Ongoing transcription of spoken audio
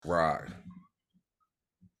rock.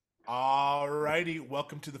 All righty.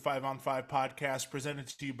 Welcome to the 5 on 5 podcast presented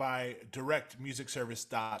to you by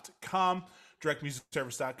directmusicservice.com.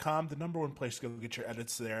 Directmusicservice.com, the number one place to go get your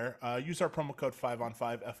edits there. Use our promo code 5 on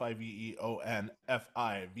 5, FIVEON,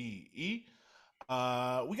 FIVE. We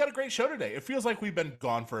got a great show today. It feels like we've been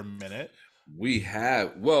gone for a minute. We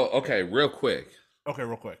have, well, okay, real quick. Okay,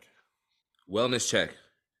 real quick. Wellness check.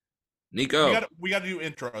 Nico. We got to do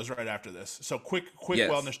intros right after this. So quick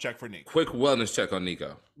Yes. wellness check for Nico. Quick wellness check on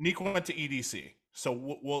Nico. Nico went to EDC.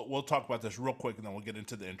 So we'll talk about this real quick and then we'll get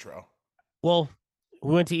into the intro. Well,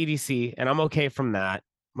 we went to EDC and I'm okay from that.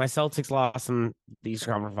 My Celtics lost in the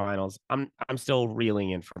Eastern Conference Finals. I'm still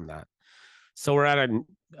reeling in from that. So we're at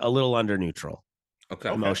a little under neutral.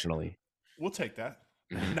 Okay. Emotionally. We'll take that.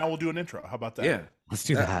 Now we'll do an intro. How about that? Yeah. Let's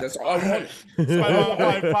do that. That's all I want. 5 on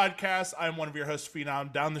 5 podcast. I'm one of your hosts,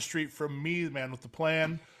 Phenom. Down the street from me, the man with the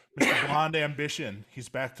plan, Mr. Blonde Ambition. He's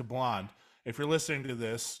back to blonde. If you're listening to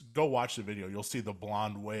this, go watch the video. You'll see the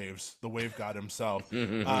blonde waves, the wave god himself.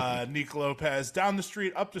 Nick Lopez. Down the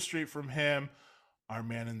street, up the street from him, our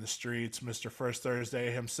man in the streets, Mr. First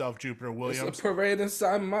Thursday himself, Jupiter Williams. It's a parade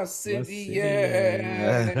inside my city,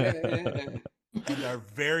 yeah. And our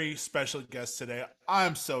very special guest today.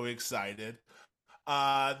 I'm so excited.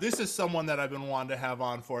 This is someone that I've been wanting to have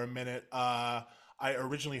on for a minute. I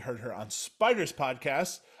originally heard her on Spider's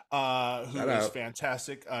podcast, who is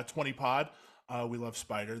fantastic. 20 Pod. We love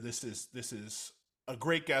Spider. This is a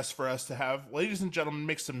great guest for us to have. Ladies and gentlemen,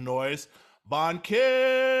 make some noise. Bon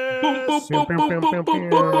Kiss. Boom, boom, boom, boom, boom, boom, boom,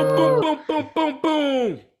 boom, boom, boom,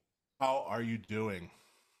 boom. How are you doing?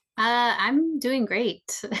 I'm doing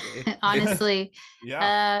great, honestly.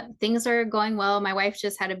 Yeah. Things are going well. My wife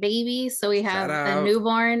just had a baby, so we have Shout a out.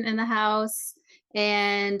 newborn in the house,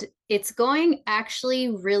 and it's going actually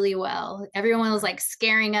really well. Everyone was like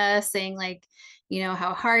scaring us, saying like,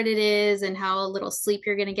 how hard it is and how little sleep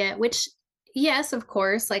you're gonna get, which yes, of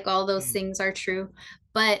course, like all those things are true,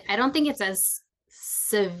 but I don't think it's as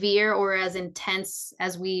severe or as intense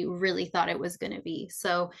as we really thought it was going to be.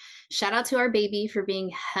 So shout out to our baby for being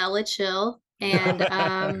hella chill.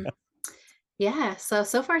 And yeah, so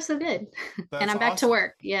far so good. That's and I'm back to awesome.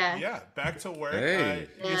 work. Yeah. Yeah, back to work. Hey.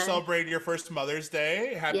 You Yeah. celebrated your first Mother's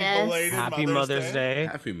Day. Happy Yes. belated Happy Mother's Day.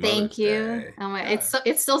 Happy Mother's Thank you. Day. Oh my, Yeah.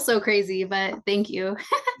 it's still so crazy, but thank you.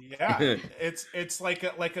 Yeah, it's like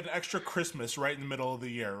an extra Christmas right in the middle of the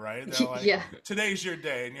year, right? They're like, Yeah. today's your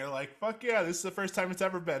day, and you're like, fuck yeah, this is the first time it's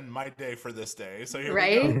ever been my day for this day. So here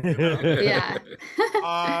Right? we go. Yeah.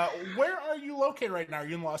 Where are you located right now? Are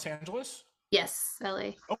you in Los Angeles? Yes,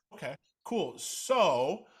 LA. Okay, cool.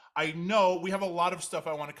 So I know we have a lot of stuff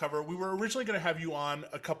I want to cover. We were originally going to have you on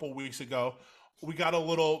a couple weeks ago. We got a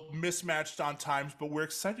little mismatched on times, but we're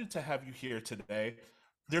excited to have you here today.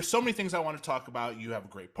 There's so many things I want to talk about. You have a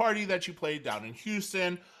great party that you played down in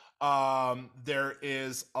Houston. There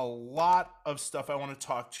is a lot of stuff I want to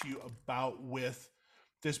talk to you about with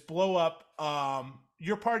this blow up.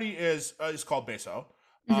 Your party is called Beso.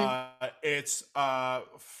 It's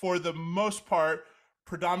for the most part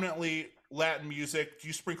predominantly Latin music. Do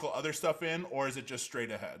you sprinkle other stuff in, or is it just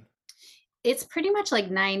straight ahead? It's pretty much like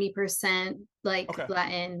 90% like Okay.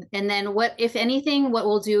 Latin. And then what, if anything, what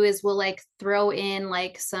we'll do is we'll like throw in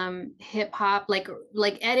like some hip hop, like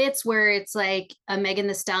edits where it's like a Megan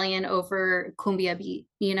Thee Stallion over cumbia beat,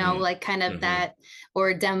 like kind of that,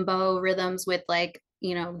 or dembo rhythms with like,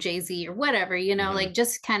 Jay-Z or whatever, like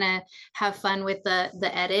just kind of have fun with the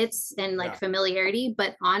edits and like familiarity.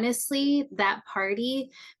 But honestly, that party,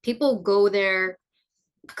 people go there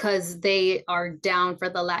because they are down for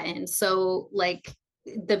the Latin. So like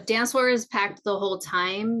the dance floor is packed the whole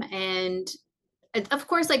time. And of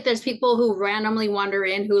course, like there's people who randomly wander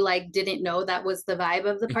in who like didn't know that was the vibe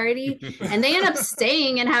of the party, and they end up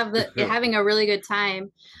staying and having a really good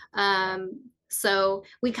time. So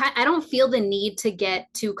I don't feel the need to get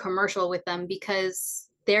too commercial with them because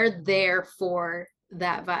they're there for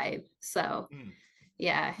that vibe. So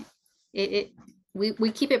yeah,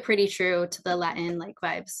 we keep it pretty true to the Latin like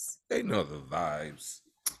vibes. They know the vibes.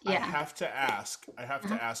 I Yeah. have to ask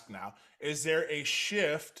now, is there a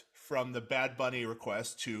shift from the Bad Bunny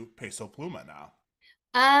request to Peso Pluma now?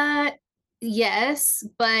 Yes,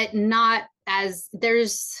 but not as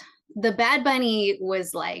the Bad Bunny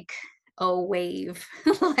was like a wave,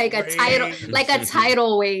 like a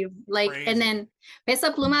tidal wave, like, Crazy. and then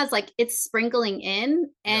Peso Pluma is like it's sprinkling in,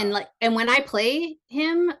 and and when I play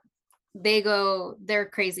him, they're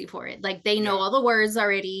crazy for it. Like they know all the words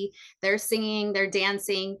already. They're singing, they're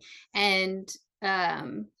dancing, and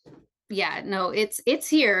it's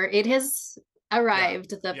here. It has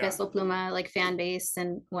arrived, the Peso Pluma like fan base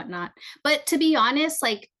and whatnot. But to be honest,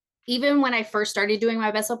 like even when I first started doing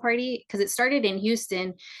my Beso party, because it started in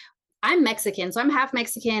Houston, I'm Mexican, so I'm half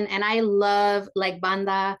Mexican, and I love like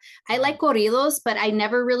banda. I like corridos, but I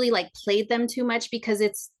never really like played them too much because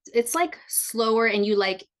it's like slower, and you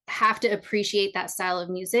like have to appreciate that style of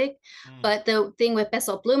music. But the thing with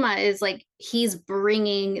Peso Pluma is like he's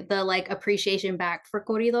bringing the like appreciation back for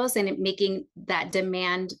corridos and making that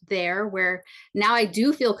demand there. Where now I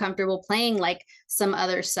do feel comfortable playing like some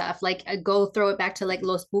other stuff, like I go throw it back to like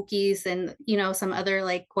Los Bukis and some other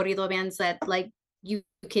like corrido bands that like you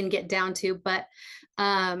can get down to. But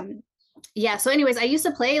yeah, so anyways, I used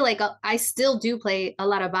to play like I still do play a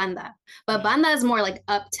lot of banda, but banda is more like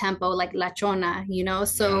up tempo, like La Chona,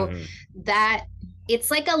 so that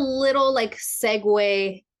it's like a little like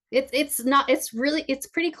segue. It's not, it's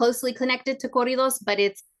pretty closely connected to corridos, but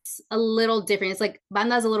it's a little different. It's like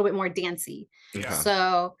banda is a little bit more dancey.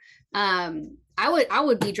 So I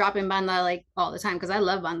would be dropping banda like all the time because I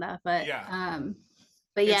love banda, but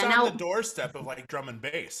but yeah, it's on now the doorstep of like drum and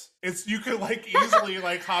bass. You could like easily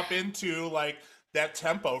like hop into like that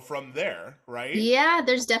tempo from there, right? Yeah,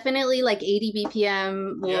 there's definitely like 80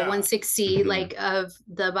 BPM, 160 like of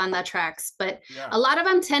the banda tracks, but a lot of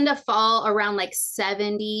them tend to fall around like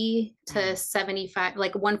 70 to 75,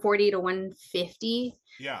 like 140 to 150.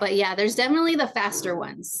 Yeah. But yeah, there's definitely the faster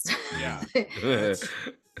ones. Yeah. It's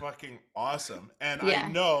fucking awesome. And I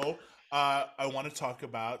know I want to talk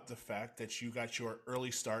about the fact that you got your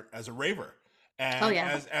early start as a raver and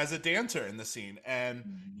as a dancer in the scene, and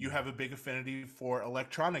you have a big affinity for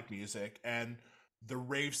electronic music and the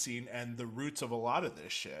rave scene and the roots of a lot of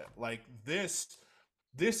this shit. Like this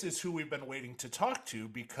is who we've been waiting to talk to,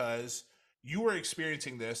 because you were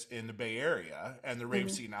experiencing this in the Bay Area and the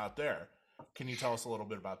rave scene out there. Can you tell us a little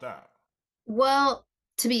bit about that? Well,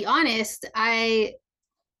 to be honest,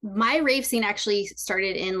 my rave scene actually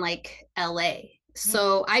started in like LA.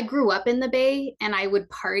 So I grew up in the Bay and I would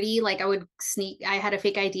party, like I would sneak, I had a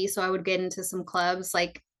fake ID, so I would get into some clubs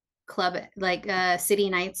like City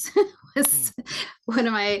Nights was one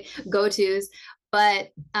of my go-tos. But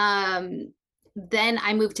then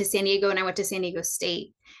I moved to San Diego and I went to San Diego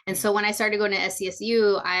State. And so when I started going to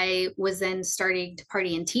SCSU, I was then starting to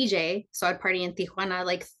party in TJ. So I'd party in Tijuana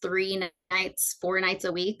like 4 nights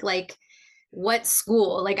a week. Like, what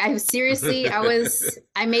school? Like, I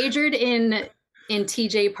majored in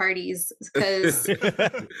TJ parties because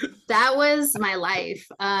that was my life.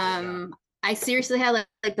 I seriously had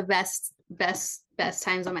like the best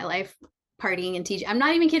times of my life partying in TJ. I'm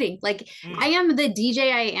not even kidding. Like, I am the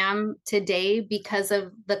DJ I am today because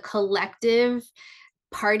of the collective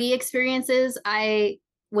party experiences I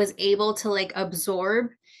was able to like absorb,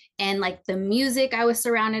 and like the music I was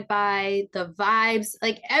surrounded by, the vibes,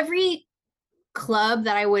 like every club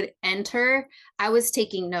that I would enter, I was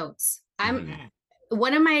taking notes.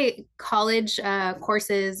 One of my college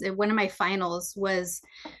courses, one of my finals was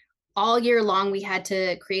all year long we had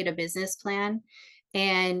to create a business plan,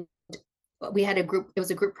 and we had it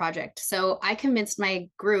was a group project. So I convinced my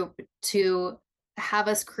group to have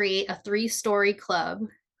us create a 3-story club.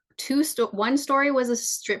 One story was a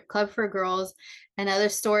strip club for girls, another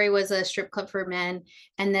story was a strip club for men,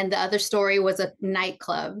 and then the other story was a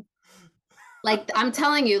nightclub. Like, I'm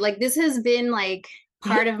telling you, like, this has been like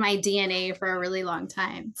part of my DNA for a really long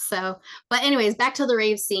time. So, but anyways, back to the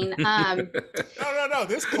rave scene. No.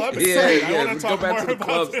 This club is I want to talk more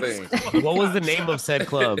about this club. What was the name of said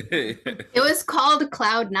club? It was called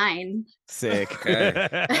Cloud 9. Sick.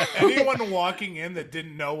 Anyone walking in that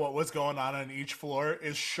didn't know what was going on each floor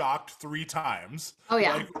is shocked 3 times. Oh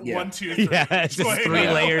yeah. Like 1, 2, 3. Yeah, it's just 3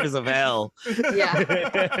 layers of hell.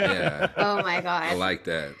 Yeah. Oh my God. I like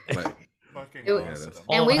that. Fucking awesome.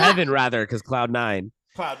 And we heaven rather, because Cloud 9.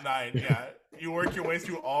 Cloud 9, yeah. You work your way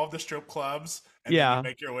through all of the strip clubs, and then you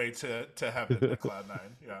make your way to heaven at Cloud 9.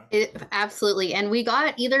 Yeah. Absolutely. And we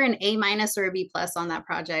got either an A- or a B+ on that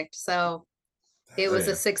project. So it was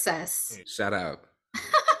a success. Shout out.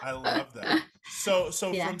 I love that. So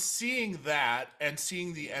from seeing that and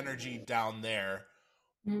seeing the energy down there,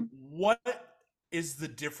 what is the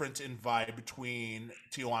difference in vibe between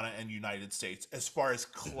Tijuana and United States as far as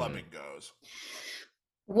clubbing goes?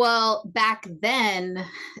 Well, back then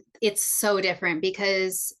it's so different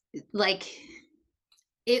because like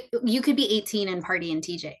you could be 18 and party in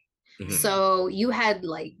TJ. So you had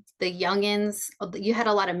like the youngins, you had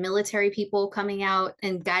a lot of military people coming out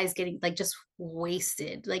and guys getting like just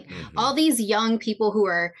wasted, like all these young people who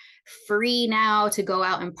are free now to go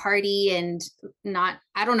out and party, and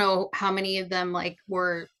I don't know how many of them like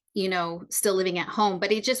were still living at home,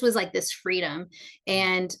 but it just was like this freedom.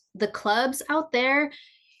 And the clubs out there,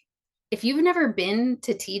 if you've never been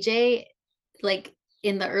to TJ, like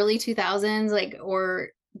in the early 2000s, like, or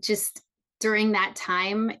just during that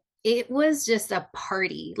time, it was just a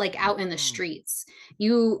party, like out in the streets. We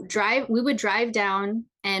would drive down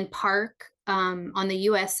and park on the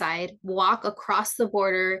US side, walk across the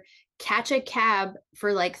border, catch a cab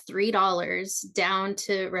for like $3 down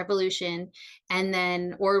to Revolution, and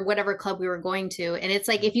then, or whatever club we were going to. And it's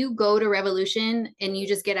like, if you go to Revolution and you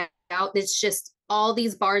just get out, it's just all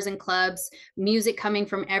these bars and clubs, music coming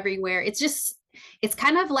from everywhere. It's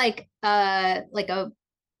kind of like a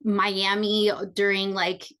Miami during,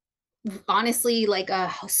 like, honestly, like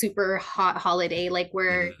a super hot holiday, like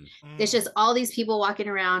where it's just all these people walking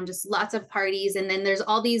around, just lots of parties. And then there's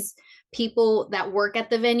all these people that work at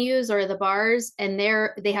the venues or the bars, and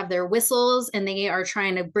they have their whistles and they are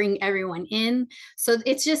trying to bring everyone in. So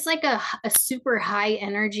it's just like a super high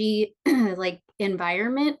energy like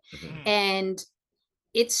environment. And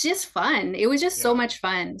it's just fun. It was just so much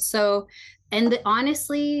fun. So, and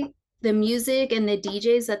honestly, the music and the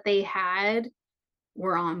DJs that they had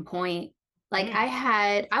were on point. Like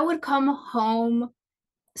I would come home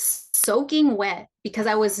soaking wet because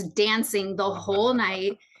I was dancing the whole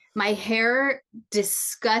night. My hair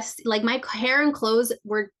like my hair and clothes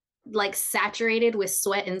were like saturated with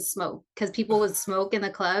sweat and smoke because people would smoke in the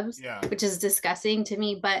clubs, which is disgusting to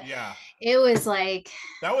me. But it was like,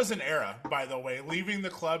 that was an era, by the way, leaving the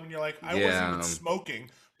club and you're like, I wasn't even smoking,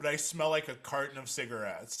 but I smell like a carton of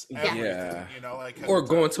cigarettes. Everything, you know, like, or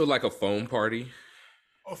going to like a foam party.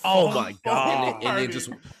 Oh my god! And then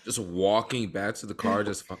just walking back to the car,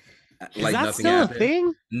 just like that nothing still happened. A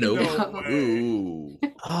thing? No. Ooh.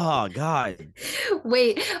 Oh god!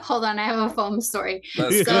 Wait, hold on. I have a foam story.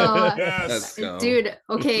 Let's go. Dude.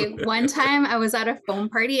 Okay, one time I was at a foam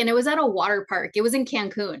party and it was at a water park. It was in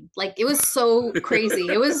Cancun. Like, it was so crazy.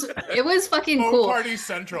 It was fucking foam cool. Party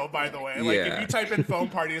Central, by the way. Like, if you type in foam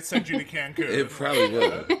party, it sends you to Cancun. It probably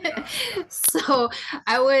will. So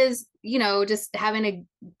I was, just having a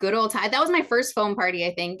good old time. That was my first foam party,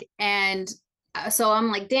 I think. And so I'm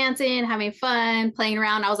like dancing, having fun, playing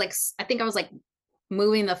around. I think I was like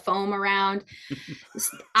moving the foam around.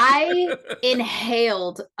 I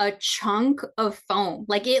inhaled a chunk of foam.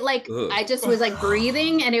 Like it, like I just was like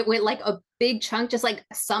breathing and it went like a big chunk, just like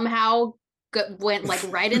somehow went like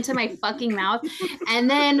right into my fucking mouth. And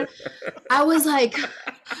then I was like,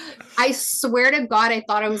 I swear to God, I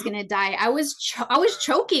thought I was gonna die. I was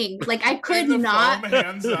choking. Like I could not.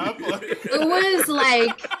 Hands up. It was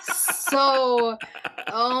like so.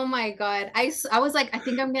 Oh my God. I was like,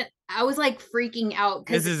 I was like freaking out.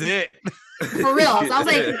 This is it. For real. So I was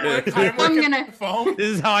like, I'm gonna. Foam.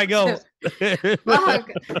 This is how I go.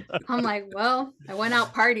 Fuck. I'm like, well, I went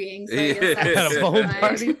out partying. So I guess that's a foam fine.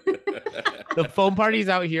 party. The foam parties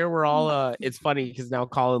out here were all it's funny because now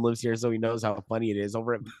Colin lives here, so he knows how funny it is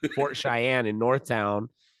over at Fort Cheyenne in Northtown.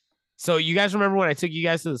 So you guys remember when I took you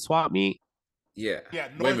guys to the swap meet? Yeah. Wait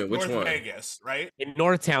a minute, which North one? Vegas, right? In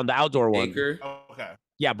Northtown, the outdoor one. Acre? Oh, okay.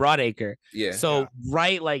 Yeah, Broadacre. Yeah. So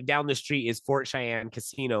right like down the street is Fort Cheyenne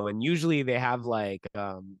Casino, and usually they have like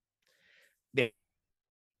it's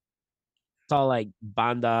all like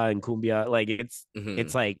banda and cumbia, like it's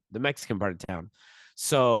like the Mexican part of town.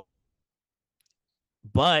 So,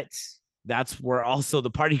 but that's where also the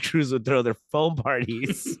party crews would throw their foam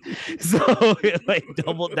parties. So like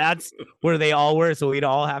that's where they all were. So we'd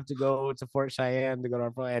all have to go to Fort Cheyenne to go to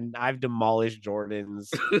our phone. And I've demolished Jordans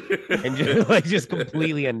and just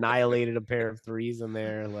completely annihilated a pair of threes in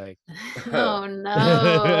there. Like, oh no.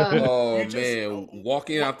 Oh man,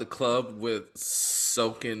 walking out the club with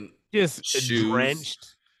soaking just shoes.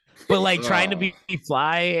 Drenched, but like trying to be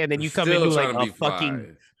fly, and then you come into like a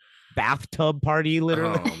fucking bathtub party,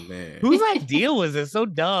 literally. Oh man, whose idea was it? So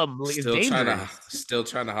dumb. Like, still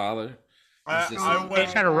trying to holler. I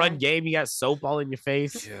went trying to run game. You got soap all in your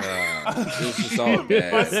face. Yeah, it was just all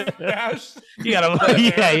bad. You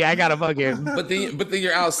gotta, I gotta fucking. But then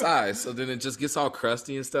you're outside, so then it just gets all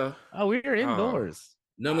crusty and stuff. Oh, we were indoors.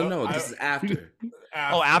 No. This is after.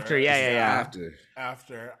 After. Yeah.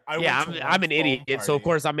 After. I'm an idiot, party. So of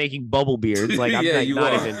course I'm making bubble beards. Like I'm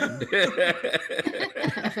not even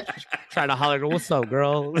trying to holler. What's up,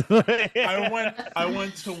 girl? I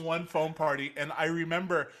went to one foam party, and I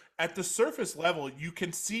remember at the surface level you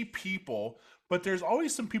can see people, but there's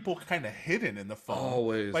always some people kind of hidden in the foam.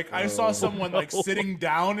 Always. Like I saw someone like sitting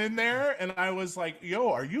down in there, and I was like,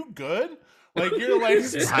 "Yo, are you good?" Like you're like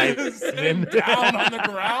sitting down on the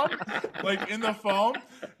ground, like in the foam.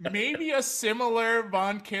 Maybe a similar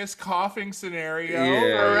Von Kiss coughing scenario.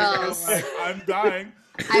 Yeah. Like, I'm dying.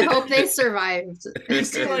 I hope they survived. You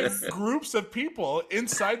see like groups of people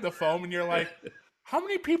inside the foam, and you're like, how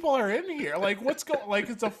many people are in here? Like, what's going? Like,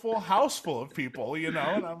 it's a full house full of people, you know.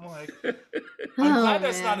 And I'm like, I'm glad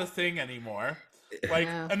that's not a thing anymore. Like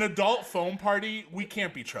an adult foam party, we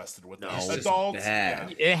can't be trusted with those. Adults,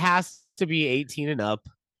 it has to be 18 and up.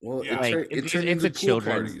 Well, like it's a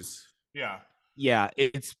children's. Yeah,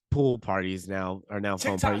 it's pool parties now. Are now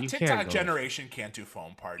foam parties. TikTok generation can't do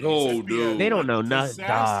foam parties. Oh, dude, they don't know nothing.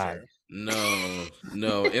 No,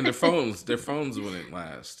 and their phones wouldn't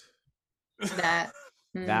last.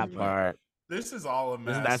 That part. This is all a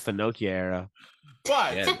mess. That's the Nokia era.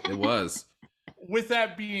 But yeah, it was. With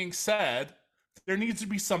that being said, there needs to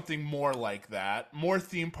be something more like that, more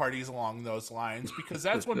theme parties along those lines, because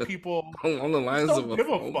that's when people on the lines of a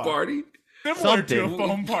foam party. Similar to a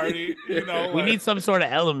foam party, you know. We need some sort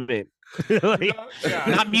of element.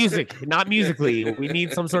 Not musically. We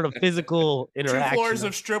need some sort of physical interaction. 2 floors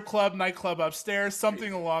of strip club, nightclub upstairs,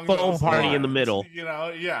 something along those lines. Foam party in the middle. You know,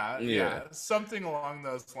 yeah. Something along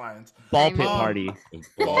those lines. Ball pit party.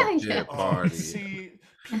 Ball pit party. See,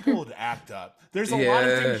 people would act up. There's a lot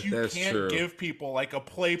of things you can't give people, like a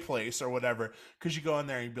play place or whatever, because you go in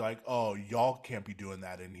there and you'd be like, oh, y'all can't be doing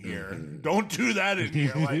that in here. Don't do that in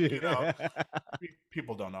here. Like, you know,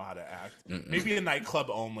 people don't know how to act. Maybe a nightclub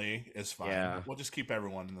only is fine. Yeah. We'll just keep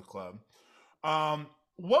everyone in the club.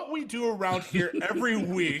 What we do around here every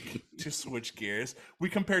week, to switch gears, we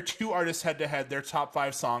compare 2 artists head to head, their top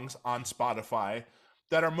 5 songs on Spotify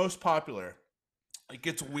that are most popular. It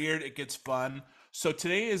gets weird. It gets fun. So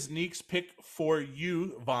today is Neek's pick for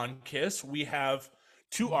you, Von Kiss. We have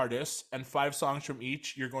 2 artists and 5 songs from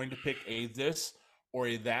each. You're going to pick a this or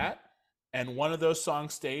a that, and one of those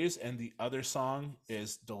songs stays, and the other song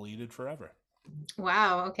is deleted forever.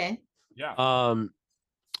 Wow. Okay. Yeah.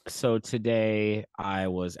 So today I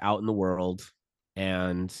was out in the world,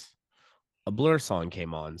 and a Blur song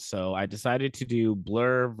came on. So I decided to do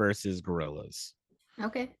Blur versus Gorillaz.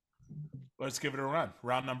 Okay. Let's give it a run.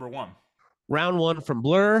 Round number 1. Round 1 from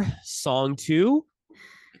Blur, song 2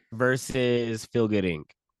 versus Feel Good Inc.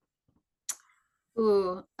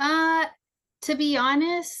 Ooh, to be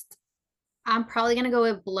honest, I'm probably gonna go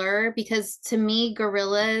with Blur, because to me,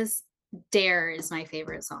 Gorillaz Dare is my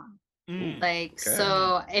favorite song.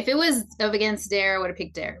 So if it was up against Dare, I would have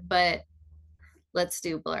picked Dare, but let's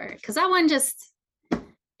do Blur, because that one just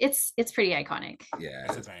it's pretty iconic. Yeah,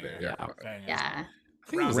 it's very iconic. Yeah. I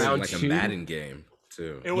think it was like 2. A Madden game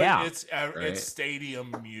too. It's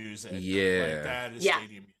stadium music. Yeah, like that is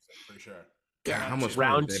stadium music for sure. God, how much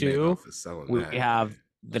round 2? We have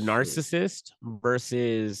The Narcissist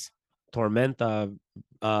versus Tormenta,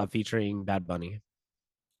 featuring Bad Bunny.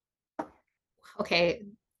 Okay,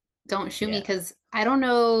 don't shoot me, because I don't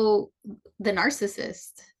know The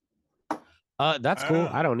Narcissist. That's cool.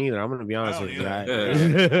 I don't either. I'm gonna be honest with you.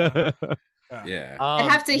 Yeah. I'd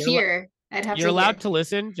have to hear. You're allowed to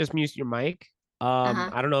listen. Just mute your mic.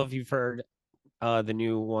 I don't know if you've heard the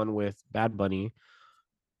new one with Bad Bunny.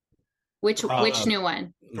 Which new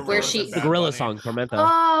one? Where she the Gorillaz song Tormenta.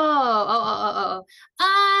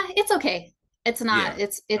 It's okay. It's not.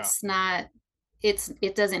 It's not.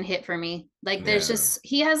 It doesn't hit for me. Like there's just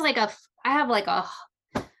he has like I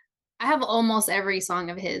have almost every song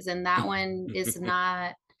of his, and that one is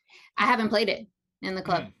not. I haven't played it in the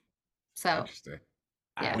club, so. Interesting.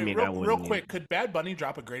 Yeah. I mean, real quick, could Bad Bunny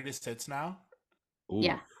drop a greatest hits now? Ooh.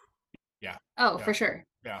 Yeah. Oh, for sure.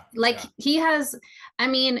 Yeah. Like he has. I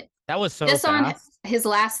mean, that was so just fast. on his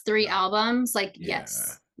last 3 albums. Like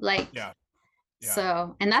yes, like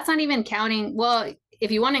So, and that's not even counting. Well,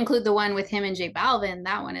 if you want to include the one with him and J Balvin,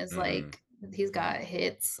 that one is like he's got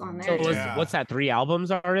hits on there. So what's that? 3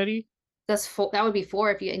 albums already? That's 4. That would be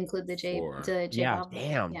 4 if you include the J Balvin.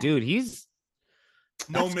 Damn, dude, he's.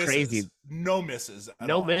 No misses. Crazy. No misses.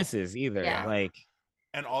 No misses either. Yeah. Like,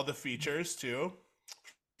 and all the features too.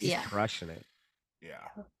 He's crushing it. Yeah.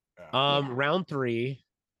 Round 3,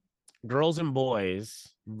 Girls and Boys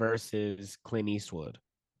versus Clint Eastwood.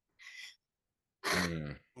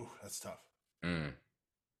 Ooh, that's tough. I'm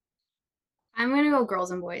gonna go Girls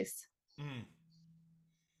and Boys.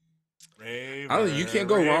 Rave. I don't. You can't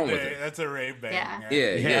go wrong with it. That's a rave bang.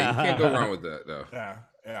 Yeah. You can't go wrong with that though.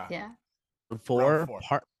 Yeah. 4,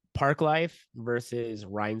 Park Life versus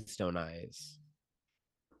Rhinestone Eyes.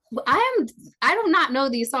 I do not know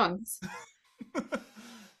these songs.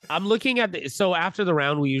 I'm looking at so after the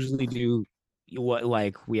round, we usually do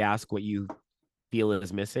we ask what you feel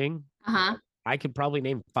is missing. I could probably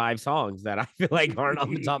name 5 songs that I feel like aren't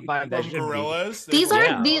on the top 5 that should Gorillaz.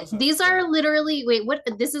 be. These are literally what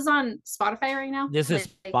this is on Spotify right now. This is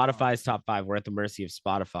Spotify's top 5. We're at the mercy of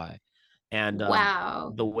Spotify. And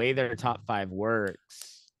wow, the way their top 5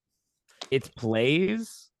 works, it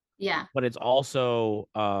plays Yeah. but it's also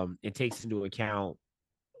it takes into account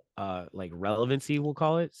like relevancy, we'll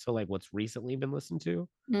call it. So like what's recently been listened to.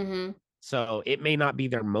 Mm-hmm. So it may not be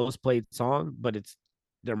their most played song, but it's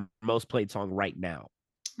their most played song right now.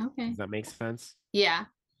 Okay. Does that make sense? Yeah.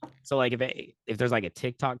 So like if there's like a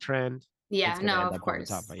TikTok trend, Yeah. it's gonna No, end of up on the course.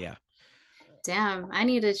 top. But yeah. Damn, I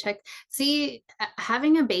need to check. See,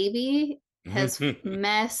 having a baby has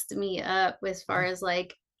messed me up as far as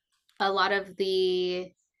like a lot of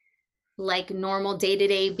the like normal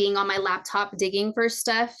day-to-day being on my laptop digging for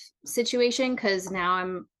stuff situation, because now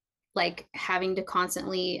I'm like having to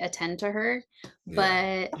constantly attend to her.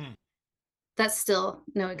 Yeah. But that's still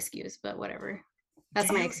no excuse, but whatever.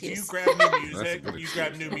 That's my excuse. Do you grab new That's a music? good You grab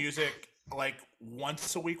excuse, new though. music like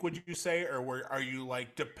once a week, would you say? Or are you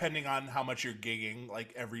like, depending on how much you're gigging,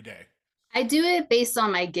 like every day? I do it based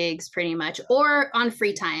on my gigs pretty much, or on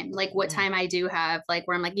free time, like what time I do have, like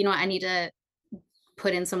where I'm like, you know what, I need to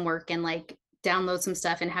put in some work and like download some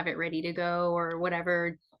stuff and have it ready to go or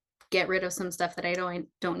whatever, get rid of some stuff that I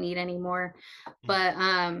don't need anymore. But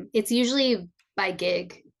it's usually by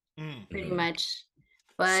gig pretty much.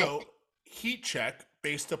 But So heat check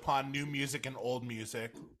based upon new music and old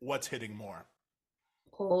music, what's hitting more?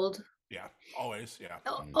 old. Yeah, always. Yeah.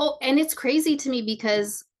 Oh, and it's crazy to me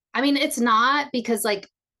because I mean it's not because like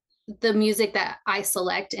the music that I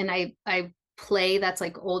select and I play that's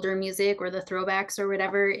like older music or the throwbacks or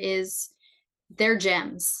whatever is they're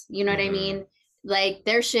gems. You know what I mean? Like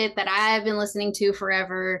they're shit that I've been listening to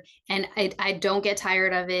forever and I don't get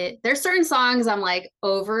tired of it. There's certain songs I'm like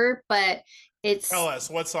over, but it's Tell us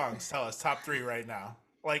what songs. Tell us top 3 right now.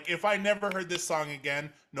 Like if I never heard this song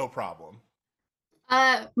again, no problem.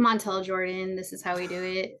 Montel Jordan, This Is How We Do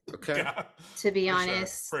It, Okay. Yeah, to be for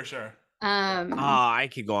honest. sure. For sure. I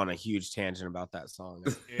could go on a huge tangent about that song.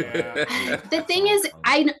 Yeah. The thing is,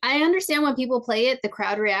 I understand when people play it, the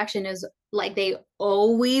crowd reaction is like they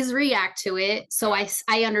always react to it. So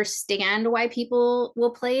I understand why people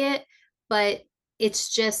will play it, but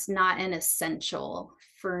it's just not an essential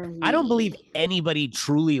for me. I don't believe anybody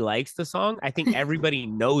truly likes the song. I think everybody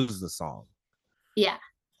knows the song. Yeah.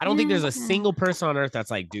 I don't think there's a single person on earth that's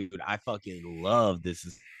like, dude, I fucking love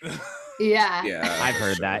this. Yeah. Yeah. I've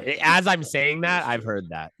heard that. As I'm saying that, I've heard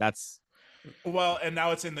that. That's Well, and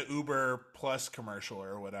now it's in the Uber Plus commercial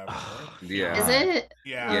or whatever. Yeah. Is it?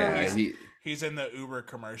 Yeah. Yeah. He's in the Uber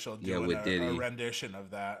commercial doing with a Diddy. rendition of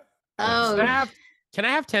that. Oh. Can I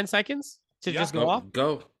have 10 seconds to just go off?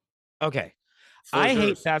 Go. Okay. Floor I is hate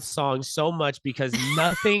yours. that song so much because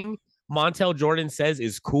nothing Montel Jordan says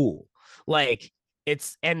is cool. Like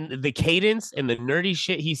and the cadence and the nerdy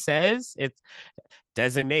shit he says, it's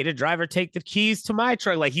designated driver, take the keys to my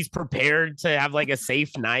truck. Like he's prepared to have like a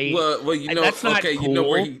safe night. Well, you know, that's not okay, cool.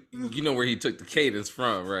 you know where he took the cadence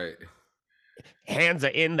from, right? Hands are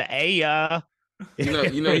in the air. You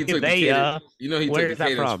know he took the cadence. You know he took the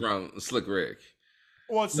cadence from Slick Rick.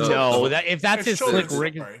 Well, it's if that's his Slick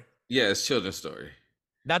Rick, yeah, it's children's story.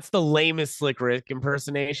 That's the lamest Slick Rick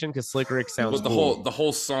impersonation because Slick Rick sounds cool. The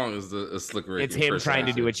whole song is a Slick Rick. It's him trying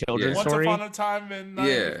to do a children's story. Once upon a time in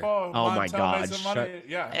 94. Oh my god.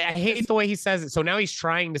 Yeah. I hate the way he says it. So now he's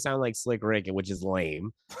trying to sound like Slick Rick, which is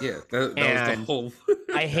lame. Yeah, that was the whole.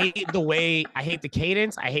 I hate the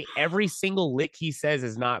cadence. I hate every single lick he says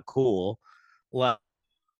is not cool. Well,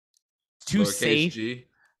 too safe.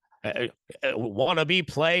 Wanna be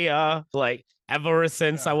player, like ever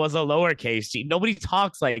since I was a lowercase g. Nobody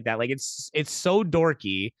talks like that. Like it's so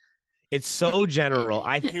dorky. It's so general.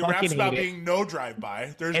 He raps about being no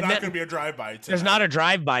drive-by. There's not going to be a drive-by today. There's not a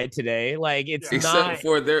drive-by today. Like it's except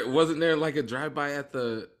for wasn't there like a drive-by at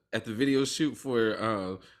the video shoot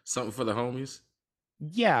for something for the homies?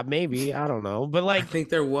 Yeah, maybe. I don't know. But like I think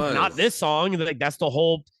there was. Not this song. Like that's the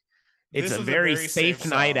whole. It's a very safe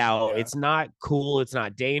night out. Yeah. It's not cool. It's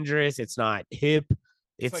not dangerous. It's not hip.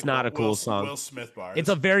 It's like not a cool song. Will Smith bars. It's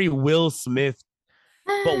a very Will Smith,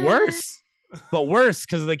 but worse.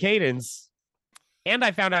 Because of the cadence. And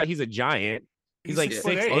I found out he's a giant. He's like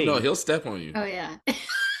 6'8". Oh no, he'll step on you. Oh yeah.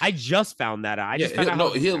 I just found that out.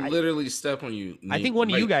 He'll literally step on you. I think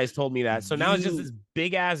one of you guys told me that. So now it's just this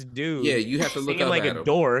big ass dude. Yeah, you have to look up like at a him.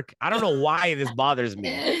 dork. I don't know why this bothers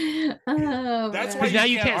me. That's why now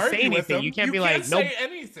you can't say anything. You can't be like, no,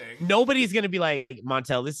 anything. Nobody's gonna be like,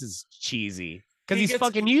 Montel, this is cheesy. Because he's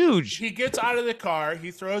fucking huge. He gets out of the car.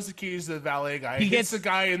 He throws the keys to the valet guy. He hits the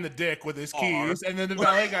guy in the dick with his keys, and then the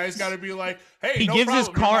valet guy's got to be like, "Hey, he gives his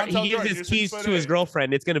car. He gives his keys to his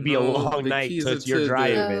girlfriend. It's gonna be a long night, so it's your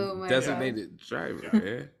driving. Designated driver,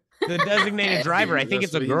 man. The designated driver. I think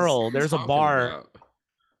it's a girl. There's a bar,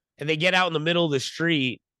 and they get out in the middle of the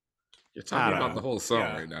street. You're talking about the whole song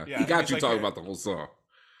right now. He got you talking about the whole song.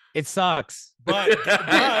 It sucks. But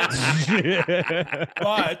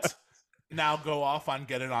now go off on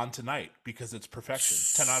Get It On Tonight because it's perfection.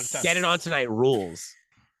 10 out of 10. Get It On Tonight rules.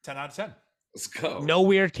 10 out of 10. Let's go. No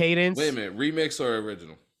weird cadence. Wait a minute, remix or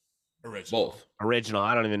original? Original. Both. Original.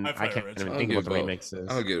 I can't even think what the both. remix is.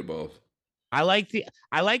 I'll get it both. I like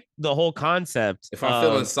the whole concept. If I'm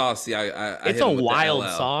feeling saucy, I it's a wild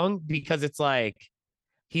song because it's like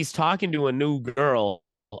he's talking to a new girl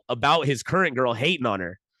about his current girl hating on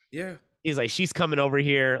her. Yeah. He's like, she's coming over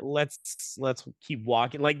here. Let's keep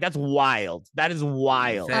walking. Like, that's wild. That is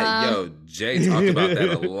wild. Yo, Jay talked about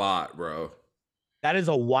that a lot, bro. That is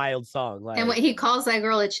a wild song. Like, and when he calls that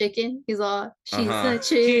girl a chicken, he's all, she's a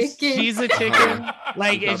chicken. She's a chicken.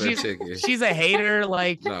 Like, and she's a hater.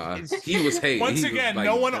 Like, nah, he was hating. Once again,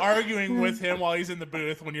 no one arguing with him while he's in the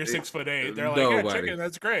booth when you're 6'8". They're like, yeah, chicken,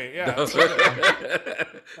 that's great. Yeah. No.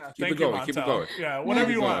 Keep it going. Keep it going. Yeah,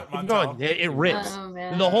 whatever you want. Keep going. It rips.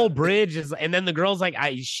 Oh, the whole bridge is, and then the girl's like,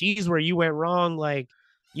 she's where you went wrong. Like,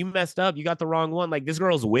 you messed up. You got the wrong one. Like, this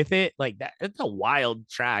girl's with it. Like, that. It's a wild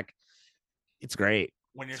track. It's great.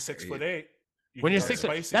 When you're 6'8", when you're 6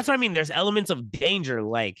 foot, that's what I mean. There's elements of danger.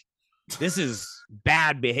 Like, this is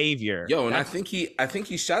bad behavior. Yo, and I think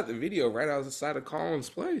he shot the video right outside of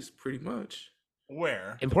Colin's place, pretty much.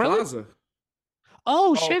 Where? In Portland? Plaza.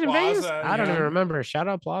 Oh shit, in Plaza, Vegas? I don't even remember. Shout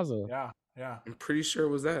out Plaza. Yeah. I'm pretty sure it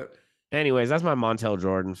was that. Anyways, that's my Montel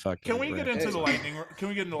Jordan. Can we get into the lightning? Can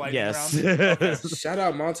we get into the lightning yes. round? Okay. Shout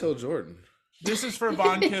out Montel Jordan. This is for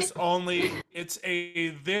Von Kiss only. It's a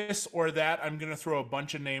this or that. I'm going to throw a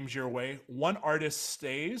bunch of names your way. One artist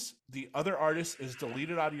stays. The other artist is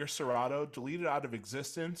deleted out of your Serato, deleted out of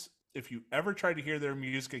existence. If you ever try to hear their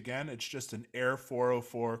music again, it's just an Air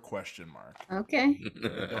 404 question mark. Okay.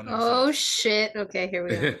 Oh, shit. Okay, here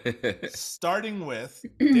we go. Starting with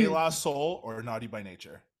De La Soul or Naughty by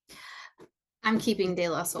Nature. I'm keeping De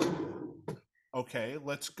La Soul. Okay,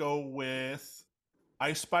 let's go with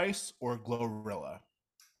Ice Spice or Glorilla?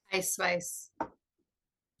 Ice Spice.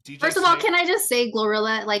 DJ First of all, can I just say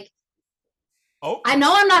Glorilla? Like, I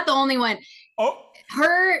know I'm not the only one.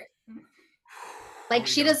 Her, like,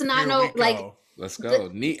 she does not know. Like, let's go.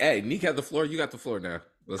 Neek had the floor. You got the floor now.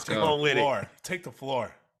 Let's go. Take the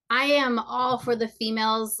floor. I am all for the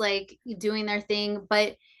females like doing their thing,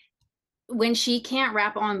 but when she can't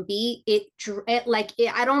rap on beat,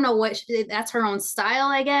 I don't know what that's her own style,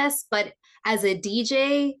 I guess, but as a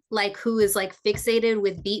DJ, like who is like fixated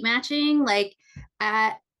with beat matching, like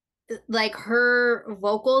her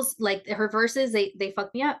vocals, like her verses, they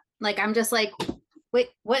fuck me up. Like I'm just like, wait,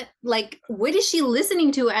 what? Like, what is she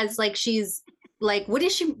listening to as like she's like, what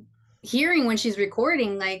is she hearing when she's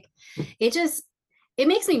recording? Like, it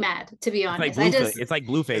makes me mad, to be honest. It's like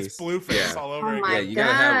Blueface. It's Blueface all over again. Yeah, you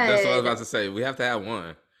gotta have. That's what I was about to say. We have to have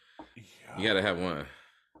one. You gotta have one.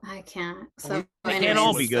 I can't. So they can't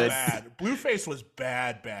all be good. Blueface was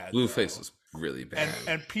bad. Blueface was really bad.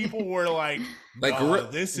 And people were like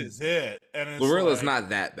this is it. And it's Gorilla's not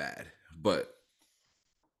that bad, but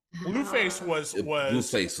Blueface was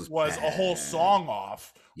a whole song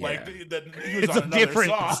off. Yeah. Like he was it's on a another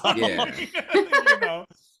different song. Yeah. You know,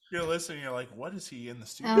 you're listening, you're like, what is he in the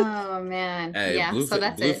studio? Oh man. Hey, yeah, so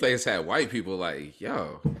that's Blueface had white people like,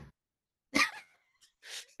 yo.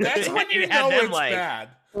 That's when you know it's bad.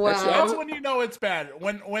 Wow. That's when you know it's bad.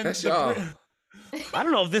 When I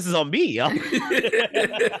don't know if this is on me. when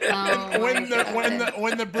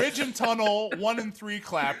the bridge and tunnel 1 and 3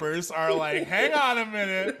 clappers are like, hang on a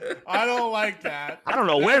minute, I don't like that. I don't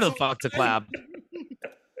know where the fuck to clap.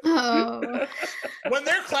 Oh. When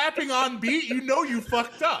they're clapping on beat, you know you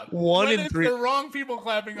fucked up. 1 when and 3. The wrong people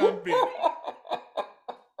clapping on beat.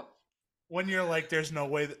 When you're like, there's no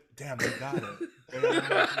way that. Damn, they got it.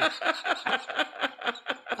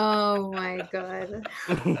 Oh my god.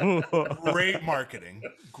 Great marketing.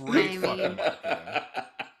 Great fucking marketing.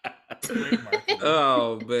 Great marketing.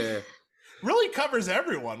 Oh man. Really covers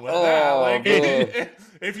everyone with that. Like,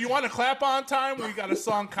 if you want to clap on time, we got a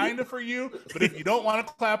song kind of for you. But if you don't want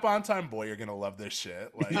to clap on time, boy, you're gonna love this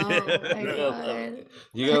shit. Like, oh my god.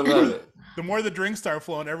 You're gonna love it. The more the drinks start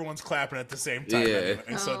flowing, everyone's clapping at the same time. Yeah.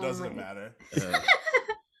 Anyway, so it doesn't matter.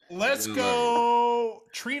 Let's go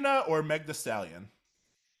Trina or Meg Thee Stallion.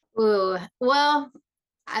 Ooh, well,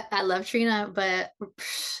 I love Trina, but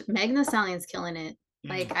Meg Thee Stallion's killing it.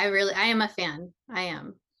 Like, I am a fan. I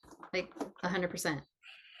am. Like 100%.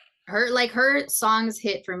 Her songs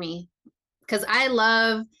hit for me because I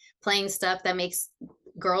love playing stuff that makes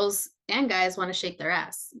girls and guys want to shake their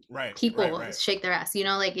ass. Right. People shake their ass, you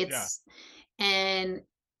know, like it's and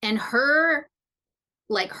her,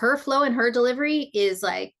 like her flow and her delivery is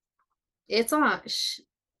like it's on.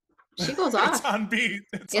 She goes off. It's on beat.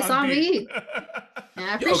 It's on beat. Yeah, I Yo, can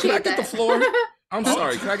I appreciate get the that. floor? I'm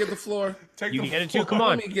sorry. Can I get the floor? Take You the can get it floor. too. Come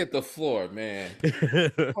on. Let me get the floor, man.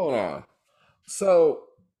 Hold on. So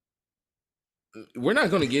we're not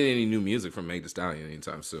going to get any new music from Meg Thee Stallion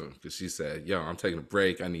anytime soon because she said, "Yo, I'm taking a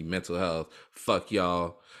break. I need mental health. Fuck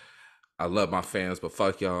y'all. I love my fans, but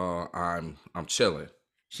fuck y'all. I'm chilling."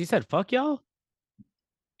 She said, "Fuck y'all."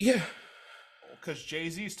 Yeah. Because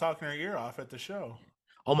Jay-Z's talking her ear off at the show.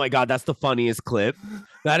 Oh my god, that's the funniest clip.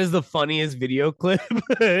 That is the funniest video clip.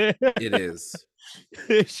 It is.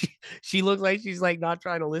 She looks like she's like not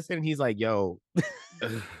trying to listen. And he's like, "Yo,"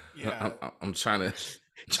 Yeah. I'm trying to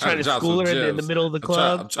to school her in the middle of the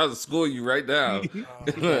club. I'm trying to school you right now.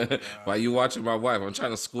 While you watching my wife, I'm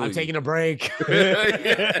trying to school you. I'm taking a break.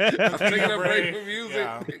 I'm taking a break from music.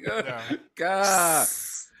 Yeah. God.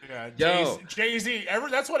 Yeah, Yo. Jay-Z,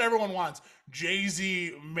 that's what everyone wants.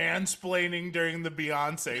 Jay-Z mansplaining during the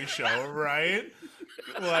Beyonce show, right?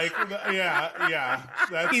 Like, yeah.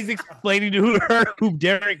 He's explaining to her who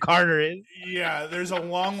Derek Carter is. Yeah, there's a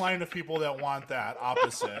long line of people that want that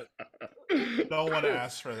opposite. No one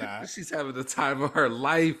asked for that. She's having the time of her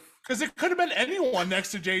life. Because it could have been anyone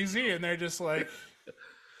next to Jay-Z, and they're just like,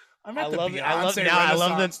 I'm at the Beyonce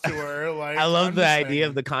Renaissance tour. Like, I love I'm the just idea saying.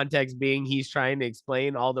 of the context being he's trying to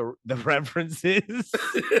explain all the references because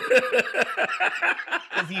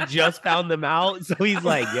he just found them out. So he's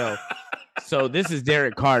like, "Yo, so this is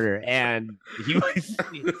Derek Carter, and he's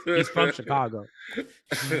from Chicago."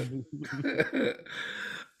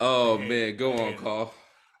 Oh man, go on, Call.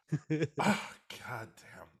 Oh, God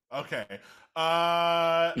damn. Okay.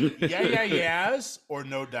 Yes or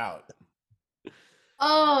no doubt?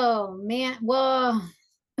 Oh man, well,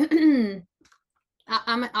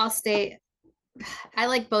 I'll stay. I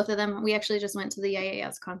like both of them. We actually just went to the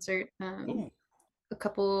Yes concert a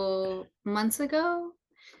couple months ago,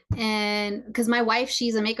 and because my wife,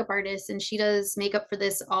 she's a makeup artist and she does makeup for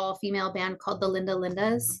this all-female band called the Linda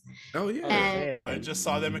Lindas. Oh yeah, And I just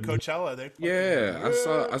saw them at Coachella.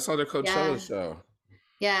 I saw their Coachella show.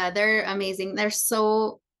 Yeah, they're amazing. They're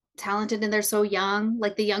so talented and they're so young.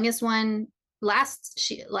 Like the youngest one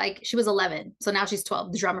she was 11, so now she's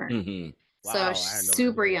 12, the drummer. Mm-hmm. So Wow, she's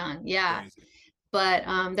super young. Yeah. Crazy. But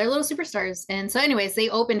they're little superstars. And so anyways, they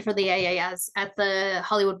opened for the Yes at the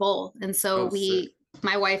Hollywood Bowl. And so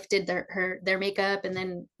my wife did their makeup, and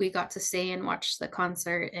then we got to stay and watch the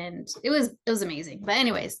concert, and it was amazing. But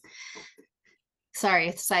anyways, sorry,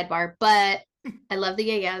 it's a sidebar, but I love the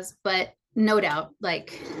Yes, but no doubt,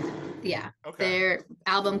 like, yeah, their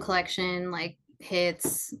album collection, like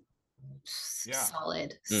hits,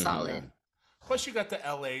 solid. Plus, you got the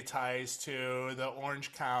LA ties too, the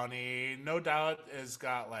Orange County. No doubt has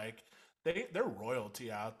got like they're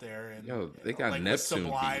royalty out there, and they got like Neptune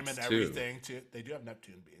Sublime beats and everything too. They do have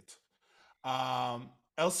Neptune beats.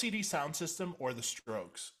 LCD Sound System or the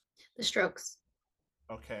Strokes? The Strokes.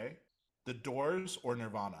 Okay. The Doors or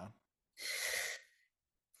Nirvana?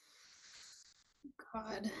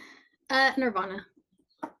 God. Nirvana.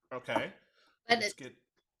 Okay. But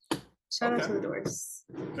shout out to the Doors.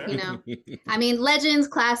 Fair. You know, I mean, legends,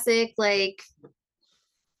 classic, like,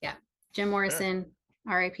 yeah, Jim Morrison,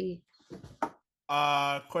 R.I.P.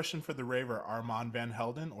 Question for the raver: Armand Van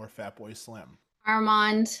Helden or Fatboy Slim?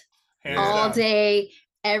 Armand, all day,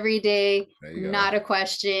 every day, not a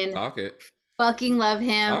question. Talk it. Fucking love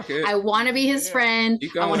him. I want to be his friend.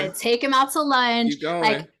 I want to take him out to lunch.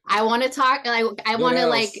 Like, I want to talk. I want to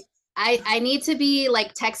like. I need to be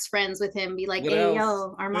like text friends with him. Be like, hey,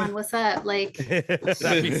 yo, Armand, what's up? Like,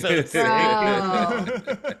 that'd be so sick.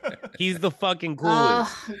 He's the fucking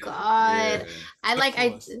coolest. Oh God,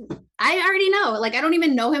 yeah. I already know. Like, I don't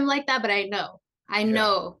even know him like that, but I know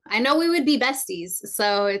we would be besties.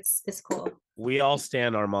 So it's cool. We all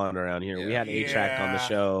stand Armand around here. We had A-Track on the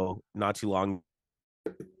show not too long.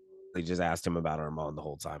 They just asked him about Armand the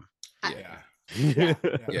whole time.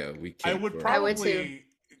 Yeah, we. I would probably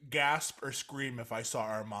gasp or scream if I saw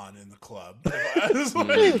Armand in the club. I was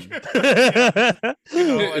like,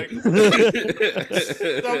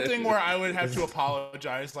 something where I would have to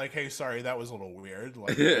apologize, like, "Hey, sorry, that was a little weird."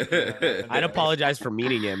 Like, I'd apologize for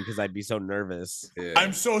meeting him because I'd be so nervous. Yeah.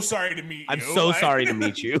 I'm so sorry to meet you. I'm so sorry to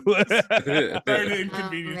meet you. Sorry to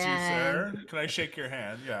inconvenience you, sir. Can I shake your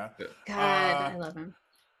hand? Yeah. God, I love him.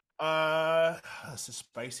 This is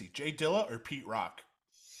spicy. Jay Dilla or Pete Rock?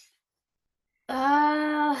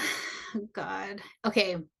 God.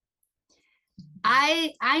 Okay.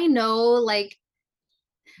 I know, like,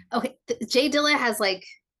 okay, Jay Dilla has like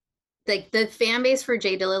the fan base for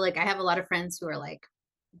Jay Dilla. Like, I have a lot of friends who are like,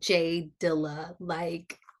 Jay Dilla,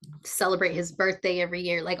 like, celebrate his birthday every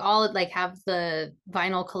year. Like all like have the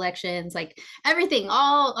vinyl collections, like everything,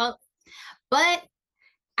 all but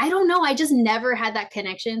I don't know. I just never had that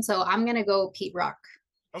connection. So I'm gonna go Pete Rock.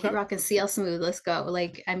 Okay. Pete Rock and CL Smooth. Let's go.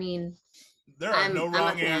 Like, I mean, there are no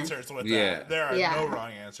wrong answers with that. There are no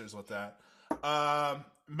wrong answers with that.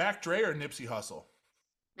 Mac Dre or Nipsey Hussle?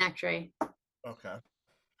 Mac Dre. Okay.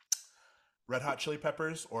 Red Hot Chili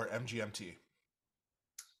Peppers or MGMT?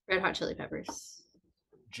 Red Hot Chili Peppers.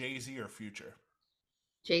 Jay-Z or Future?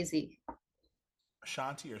 Jay-Z.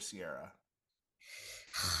 Ashanti or Sierra?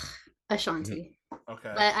 Ashanti.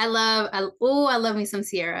 Okay. But I love me some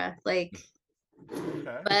Sierra. Like,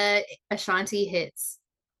 okay. But Ashanti hits.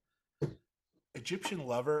 Egyptian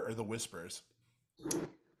Lover or The Whispers?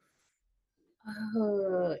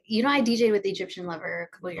 Oh, you know, I DJ'd with the Egyptian Lover a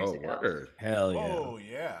couple years ago. Word. Hell yeah. Oh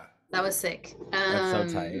yeah. That was sick.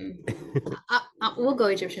 That's so tight. We'll go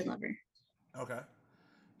Egyptian Lover. Okay.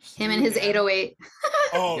 Him and his 808.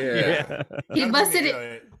 Oh yeah. He busted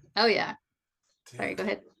it. Oh yeah. Dude, sorry, go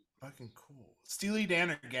ahead. Fucking cool. Steely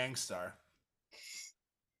Dan or Gangstar?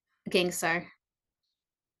 Gangstar.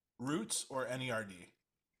 Roots or NERD?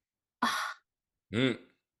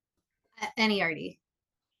 NERD.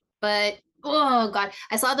 But oh god,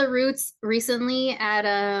 I saw the Roots recently at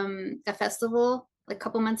a festival like a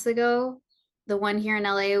couple months ago. The one here in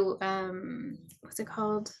LA. What's it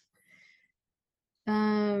called?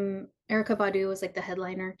 Erykah Badu was like the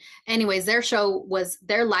headliner. Anyways, their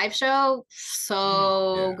live show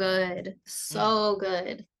so good, so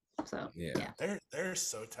good. So yeah, they're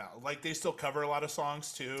so talented. Like they still cover a lot of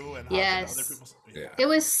songs too, and yes, other people's. Yeah, it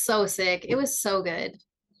was so sick. It was so good,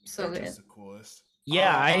 so they're good. Just the coolest.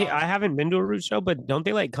 Yeah, I haven't been to a Roots show, but don't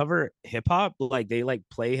they like cover hip hop? Like they like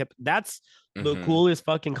play hip. That's the coolest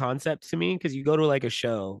fucking concept to me, because you go to like a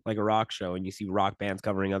show, like a rock show, and you see rock bands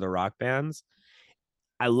covering other rock bands.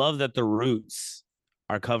 I love that the Roots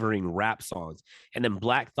are covering rap songs, and then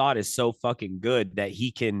Black Thought is so fucking good that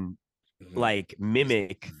he can like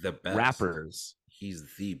mimic the best rappers. He's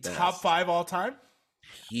the best. Top 5 all time.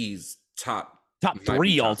 He's top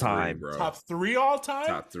 3 all time. Top 3 all time.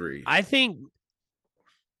 Top 3. I think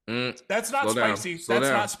that's not spicy. That's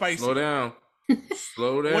not spicy. Slow down.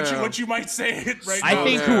 Slow down. What you might say it right I now.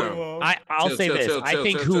 think I'll say this. I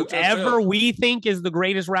think whoever we think is the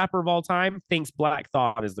greatest rapper of all time thinks Black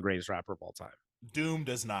Thought is the greatest rapper of all time. Doom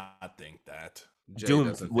does not think that.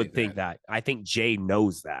 Doom would think that. I think Jay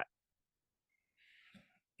knows that.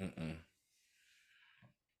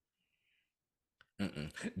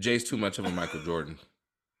 Jay's too much of a Michael Jordan.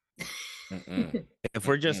 If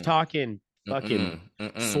we're just talking fucking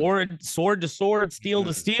sword to sword, steel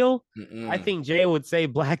to steel, I think Jay would say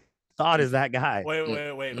Black Thought is that guy.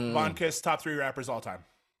 Wait. Von Kiss, top 3 rappers all time.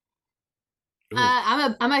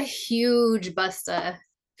 I'm a huge Busta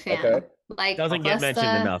fan. Okay. Like doesn't get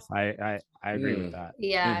mentioned enough. I agree with that.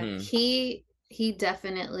 Yeah, he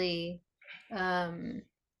definitely.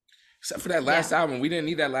 Except for that last album, we didn't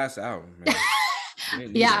need that last album. Man.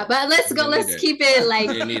 Yeah, but let's keep it like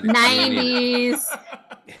 90s.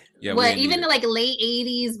 Yeah, well, even like late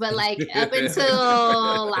 80s, but like up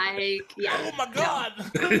until like oh my god,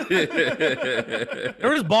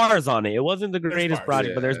 there was bars on it. It wasn't the greatest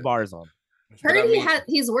project, but there's bars on it. Heard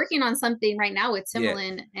he's working on something right now with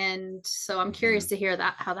Timbaland, and so I'm curious to hear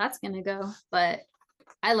how that's gonna go. But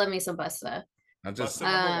I love me some Busta. I just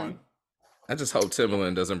hope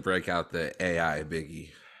Timbaland doesn't break out the AI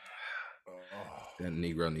Biggie. That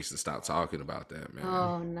Negro needs to stop talking about that, man.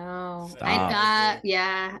 Oh no! Stop.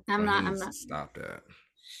 I'm not. Stop that,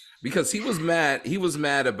 because he was mad. He was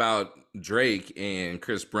mad about Drake and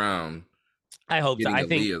Chris Brown. I hope so. I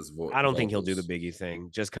don't think he'll do the Biggie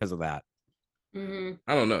thing just because of that. Mm-hmm.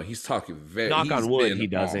 I don't know. He's talking very. Knock on wood, he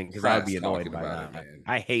doesn't, because I'd be annoyed by that. Man.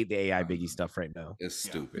 I hate the AI Biggie stuff right now. It's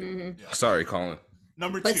stupid. Mm-hmm. Yeah. Sorry, Colin.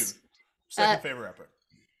 Number 2, second favorite rapper.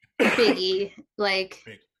 Biggie,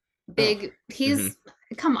 like. Big he's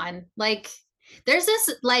come on, like there's this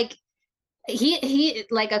like he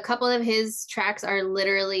like a couple of his tracks are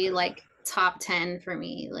literally like top 10 for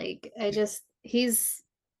me. Like he's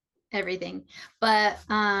everything. But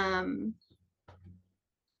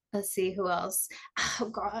let's see who else. Oh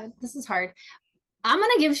god, this is hard. I'm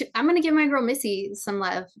gonna give my girl Missy some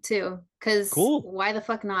love too, because why the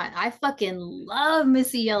fuck not? I fucking love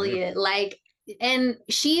Missy Elliott. Like, and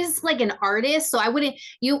she's like an artist, so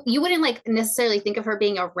you wouldn't like necessarily think of her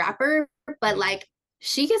being a rapper, but like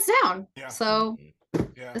she gets down. Yeah. So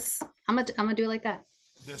I'm gonna do it like that.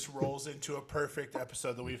 This rolls into a perfect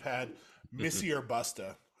episode that we've had. Missy or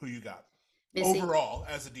Busta? Who you got? Missy. Overall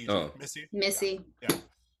as a DJ? Missy. Missy.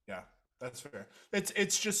 Yeah. That's fair.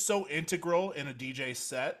 It's just so integral in a DJ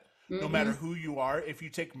set. No Mm-hmm. matter who you are, if you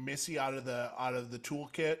take Missy out of the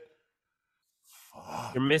toolkit,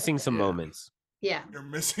 fuck, You're missing some moments. Yeah, you're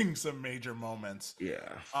missing some major moments.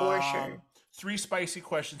 Yeah. for sure. 3 spicy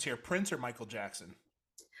questions here: Prince or Michael Jackson?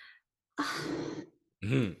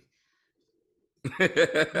 Mhm.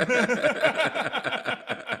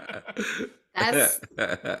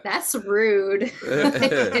 That's rude.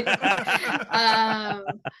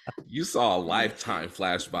 You saw a lifetime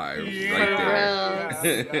flash by Yeah, right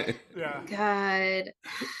there. yeah. God.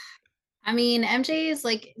 I mean, MJ's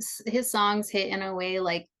like his songs hit in a way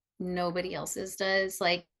like nobody else's does,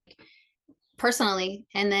 like personally.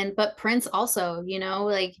 And then, but Prince also, you know,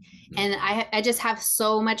 like, and I just have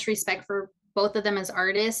so much respect for both of them as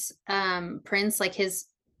artists. Prince, like his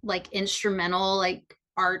like instrumental, like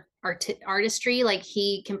artistry, like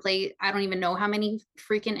he can play, I don't even know how many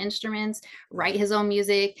freaking instruments, write his own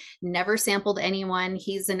music, never sampled anyone.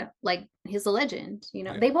 He's he's a legend, you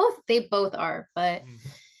know. Yeah. They both are, but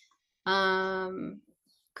God,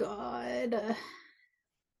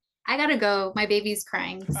 I gotta go. My baby's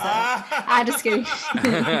crying. So I'm just kidding.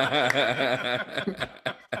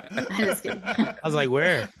 I'm just kidding. I was like,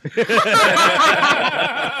 where?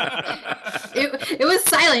 It was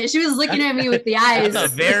silent. She was looking at me with the eyes.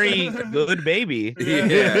 That's a very good baby.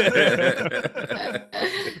 Yeah.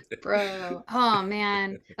 Bro. Oh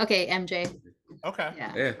man. Okay, MJ.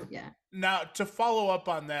 Okay. Yeah. Now, to follow up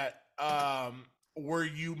on that, were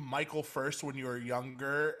you Michael first when you were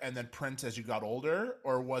younger and then Prince as you got older,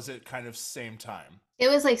 or was it kind of same time? It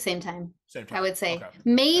was like same time. Same time. I would say. Okay.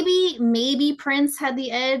 Maybe Prince had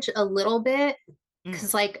the edge a little bit.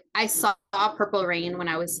 Because like I saw Purple Rain when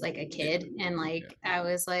I was like a kid, and like I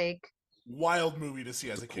was like, wild movie to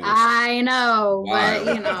see as a kid. I know, Wild.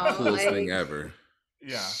 but you know, Coolest like, thing ever.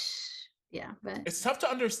 Yeah, but it's tough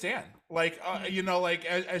to understand. Like you know, like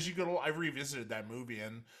as you go, I revisited that movie,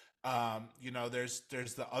 and you know, there's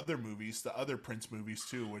the other movies, the other Prince movies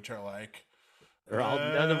too, which are like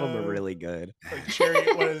none of them are really good. Like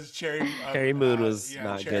Cherry, what is Cherry? Cherry Moon was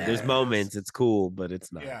not Cherry good. There's Moon moments, it's cool, but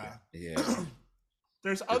it's not. Yeah, Yeah.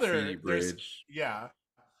 There's Graffiti Bridge.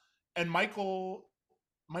 And Michael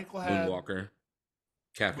had Moonwalker.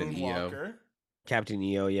 Captain EO. Captain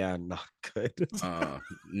EO, yeah, not good.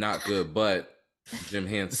 Not good, but Jim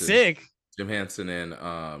Henson. Sick. Jim Henson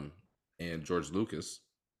and George Lucas.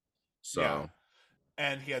 So yeah.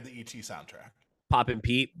 And he had the ET soundtrack. Poppin'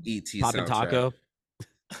 Pete. ET Poppin' soundtrack. Taco.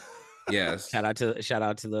 Yes. Shout out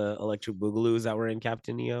to the Electric Boogaloos that were in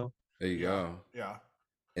Captain EO. There you go. Yeah.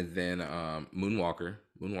 And then Moonwalker.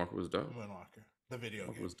 Moonwalker was dope. Moonwalker. The video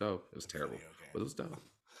game. It was dope. It was terrible. But it was dope.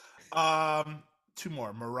 2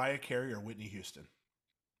 more. Mariah Carey or Whitney Houston?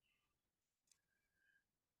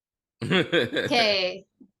 okay.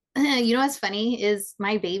 You know what's funny is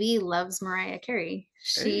my baby loves Mariah Carey.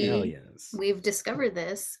 Hell yes. We've discovered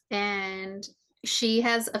this, and she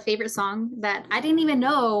has a favorite song that I didn't even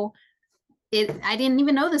know. I didn't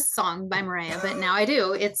even know this song by Mariah, but now I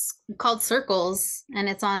do. It's called Circles, and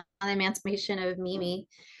it's on the Emancipation of Mimi.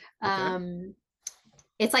 Okay.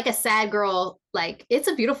 It's like a sad girl, like it's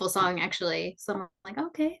a beautiful song actually. So I'm like,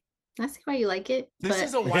 okay, I see why you like it. This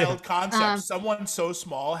is a wild concept. Someone so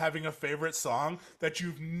small having a favorite song that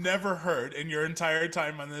you've never heard in your entire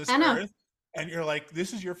time on this earth, and you're like,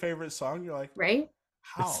 this is your favorite song. You're like, right?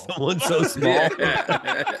 How? Someone so small.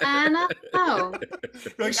 I know.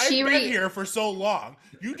 Like, I've been here for so long.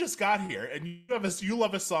 You just got here, and you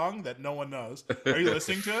love a song that no one knows. Are you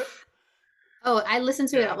listening to it? Oh, I listen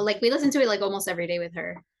to it. Like we listen to it like almost every day with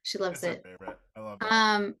her. She loves it. Favorite. I love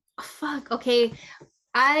it. Fuck. Okay,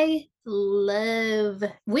 I love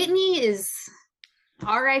Whitney. Is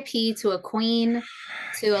R.I.P. to a queen,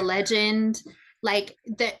 to a legend. Like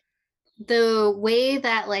the way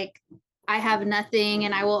that like. I have nothing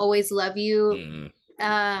and I will always love you.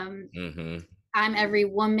 I'm every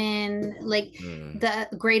woman, like the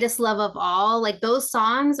greatest love of all. Like those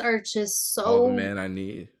songs are just so All the Man I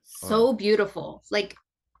Need. So beautiful. Like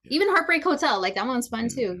even Heartbreak Hotel, like that one's fun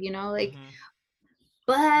too, you know, like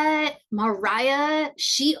but Mariah,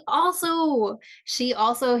 she also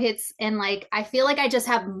hits, and like I feel like I just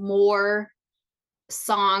have more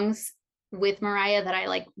songs with Mariah that I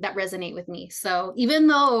like that resonate with me. So even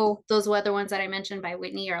though those other ones that I mentioned by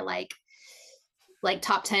Whitney are like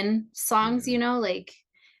top 10 songs, you know, like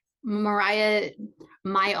Mariah,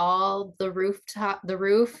 My All, The Roof. Like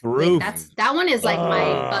that one is like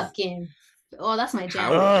my fucking that's my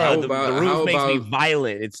jam. The Roof makes me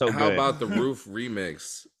violent. It's so good. How about the Roof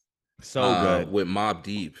remix? So good with Mobb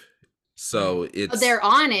Deep. So it's they're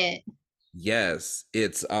on it. Yes,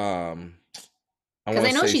 it's Because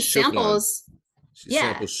I know she samples. She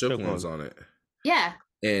samples Shook Ones on it. Yeah.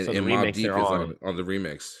 And Mobb Deep is on the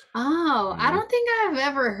remix. Oh, I don't think I've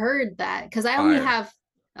ever heard that because I only have.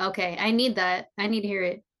 Okay, I need that. I need to hear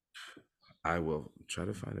it. I will try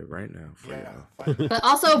to find it right now for you. But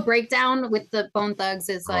also Breakdown with the Bone Thugs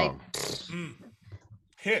is like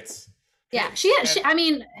hits. Yeah, she I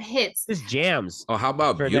mean hits. This jams. Oh, how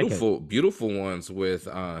about beautiful ones with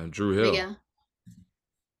Drew Hill? Yeah.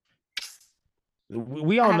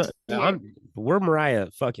 We all know we're Mariah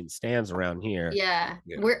fucking stands around here. Yeah.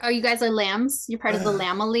 Are you guys lambs? You're part of the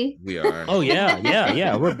Lamely? We are. Oh yeah.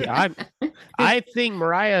 I think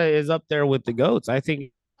Mariah is up there with the goats. I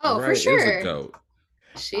think Mariah for sure. Is a goat.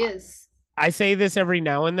 She is. I say this every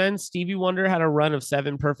now and then. Stevie Wonder had a run of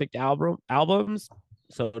 7 perfect albums.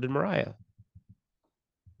 So did Mariah.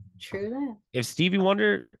 True that. If Stevie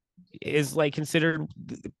Wonder is like considered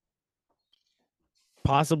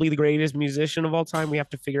possibly the greatest musician of all time, we have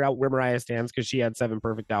to figure out where Mariah stands because she had 7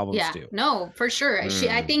 perfect albums too. No, for sure.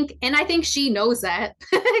 I think she knows that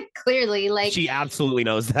clearly. Like she absolutely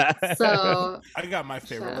knows that. So I got my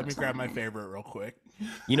favorite. Let me grab my favorite real quick.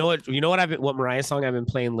 You know what Mariah song I've been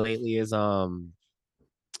playing lately is Loverboy.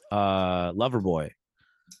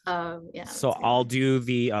 Yeah. So I'll do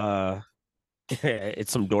the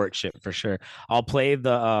it's some dork shit for sure. I'll play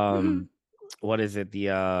the what is it?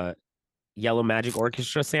 The Yellow Magic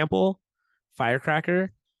Orchestra sample,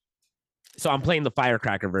 Firecracker. So I'm playing the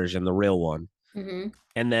Firecracker version, the real one.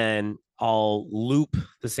 And then I'll loop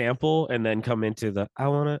the sample and then come into the I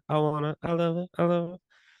love it.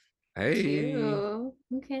 Hey. Ew.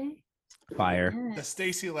 Okay. Fire. The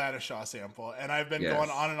Stacey Ladishaw sample. And I've been going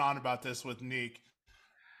on and on about this with Neek.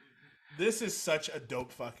 This is such a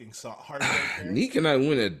dope fucking song. Neek and I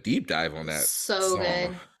went a deep dive on that. So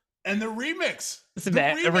good. And the remix.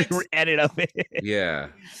 Every edit of it. Yeah.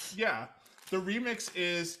 Yeah. The remix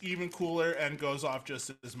is even cooler and goes off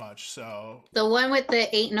just as much. So the one with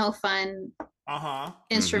the Ain't No Fun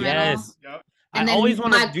instrumental. Yes. Yep. And I always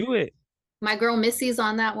want to do it. My girl Missy's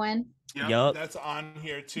on that one. Yep. That's on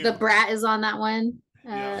here too. The Brat is on that one.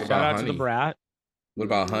 Shout out to the Brat. What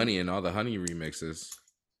about Honey and all the Honey remixes?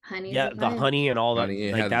 Honey. Yeah, the Honey and all that.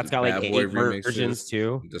 Like that's got like 8 versions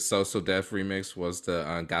too. The So So Def remix was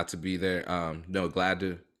the Got to Be There. No,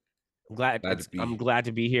 I'm glad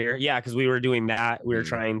to be here. Yeah, because we were doing that. We were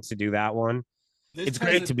trying to do that one. It's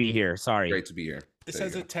great to be here. Sorry. Great to be here. This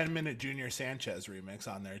has a 10-minute Junior Sanchez remix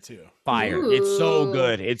on there too. Fire. Ooh. It's so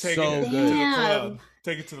good. It's so good.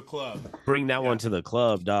 Take it to the club. Bring that one to the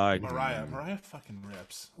club, dog. Mariah fucking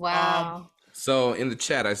rips. Wow. So in the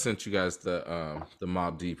chat, I sent you guys the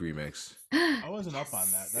Mobb Deep remix. I wasn't up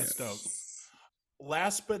on that. That's dope.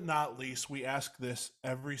 Last but not least, we ask this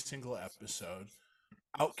every single episode: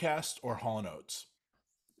 Outkast or Hall & Oates?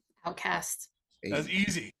 Outkast. That's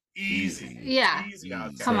easy. Yeah. Easy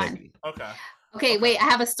Outkast. Come on. Okay. Wait. I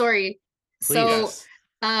have a story. Please.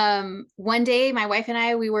 So, one day my wife and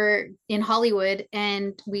I, we were in Hollywood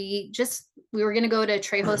and we were going to go to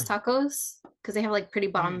Trejo's Tacos because they have like pretty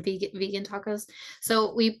bomb vegan tacos.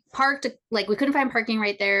 So we parked, like we couldn't find parking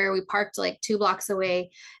right there. We parked like 2 blocks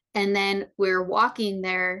away and then we were walking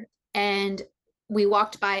there and we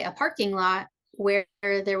walked by a parking lot where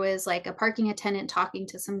there was like a parking attendant talking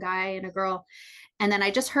to some guy and a girl. And then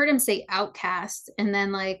I just heard him say Outkast. And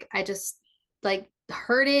then like, I just like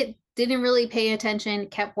heard it, didn't really pay attention,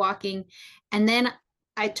 kept walking. And then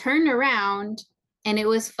I turned around and it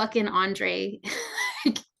was fucking Andre.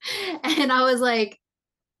 And I was like,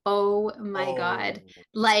 oh my God.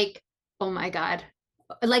 Like, oh my God.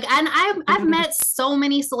 Like, and I've met so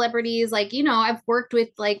many celebrities, like, you know, I've worked with,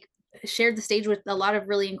 like, shared the stage with a lot of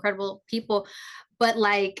really incredible people, but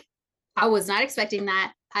like, I was not expecting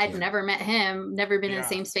that. I'd never met him, never been in the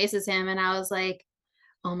same space as him. And I was like,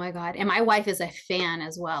 oh my God. And my wife is a fan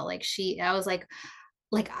as well. Like I was like,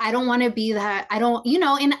 I don't want to be that. I don't, you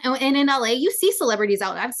know, and in LA, you see celebrities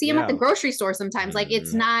out. I've seen them at the grocery store sometimes. Like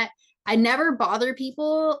it's not, I never bother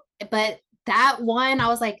people, but that one, I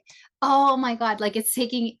was like, oh my God, like it's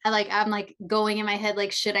taking, like, I'm like going in my head,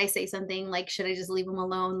 like, should I say something? Like, should I just leave him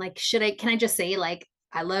alone? Like, can I just say like,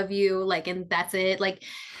 I love you, like, and that's it. Like,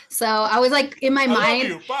 so I was like in my mind,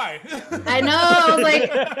 love you. Bye. I know. I was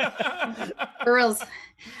like, girls, I love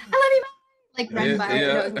you. Like run by.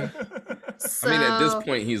 Yeah. So, I mean, at this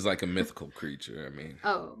point, he's like a mythical creature. I mean,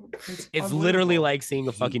 it's literally like seeing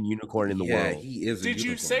a fucking unicorn in the world. He is. Did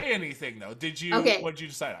you say anything though? Did you? Okay. What did you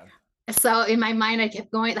decide on? So in my mind, I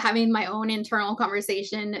kept going, having my own internal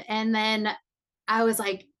conversation, and then I was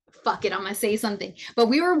like, fuck it, I'm gonna say something. But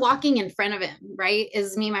we were walking in front of him, right?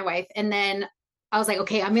 Is me and my wife. And then I was like,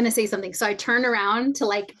 okay, I'm gonna say something. So I turned around to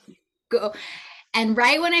like go. And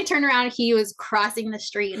right when I turned around, he was crossing the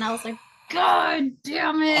street, and I was like, God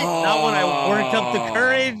damn it. Not when I worked up the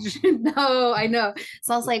courage. No, I know.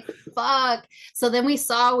 So I was like, fuck. So then we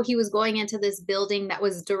saw he was going into this building that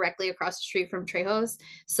was directly across the street from Trejo's.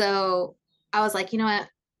 So I was like, you know what?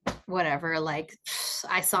 Whatever. Like,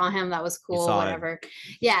 I saw him. That was cool. Whatever.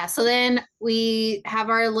 Yeah. So then we have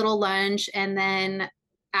our little lunch. And then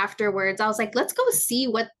afterwards, I was like, let's go see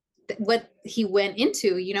what he went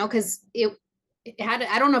into, you know, because it had,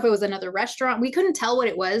 I don't know if it was another restaurant. We couldn't tell what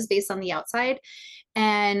it was based on the outside.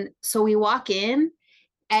 And so we walk in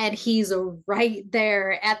and he's right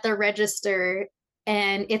there at the register.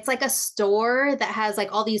 And it's like a store that has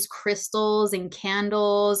like all these crystals and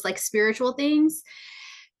candles, like spiritual things.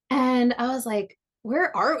 And I was like,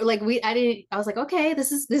 where are like I was like, okay,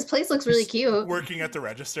 this place looks really cute. Working at the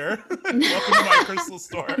register. Welcome to my crystal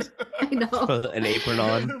store. I know. An apron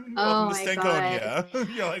on. Welcome to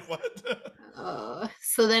Stankonia. You're like, what?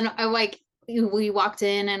 So then we walked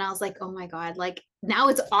in and I was like, oh my God, like now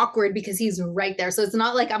it's awkward because he's right there. So it's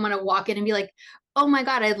not like I'm gonna walk in and be like, oh my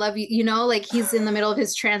God, I love you, you know, like he's in the middle of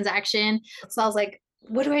his transaction. So I was like,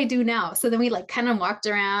 what do I do now? So then we like kind of walked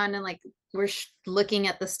around and like we're looking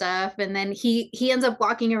at the stuff, and then he ends up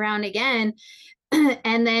walking around again,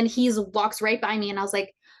 and then walks right by me, and I was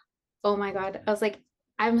like, oh my God. I was like,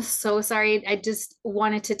 I'm so sorry. I just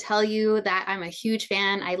wanted to tell you that I'm a huge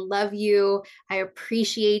fan. I love you. I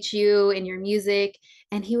appreciate you and your music.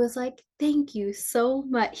 And he was like, thank you so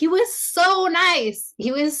much. He was so nice.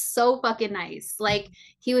 He was so fucking nice. Like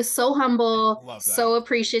he was so humble, so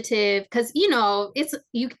appreciative. Cause you know,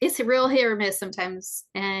 it's a real hit or miss sometimes.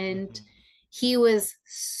 And he was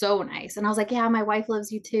so nice. And I was like, yeah, my wife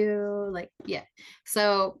loves you too. Like, yeah.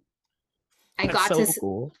 So I got so to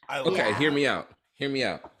cool. Okay, hear me out. Hear me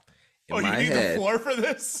out. In my head, the floor for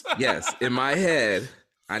this? Yes, in my head,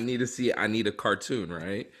 I need a cartoon,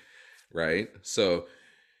 right? Right? So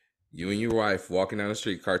you and your wife walking down the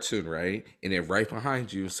street, cartoon, right? And then right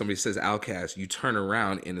behind you, somebody says Outcast, you turn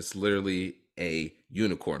around and it's literally a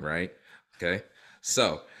unicorn, right? Okay.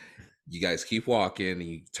 So you guys keep walking and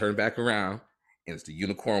you turn back around and it's the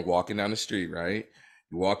unicorn walking down the street, right?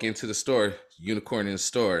 You walk into the store, unicorn in the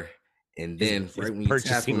store, and then right when you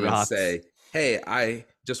tap him and say, hey, I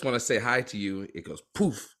just want to say hi to you, it goes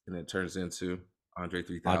poof, and it turns into Andre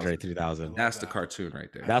 3000. Andre 3000. That's the cartoon right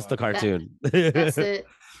there. That's the cartoon. That's it.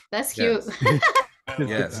 That's cute.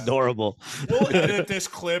 Yes. It's adorable. We'll edit this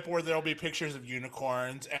clip where there'll be pictures of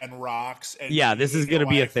unicorns and rocks. And yeah, this is going to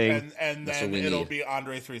be a thing. And then it'll be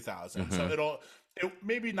Andre 3000. So it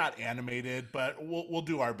maybe not animated, but we'll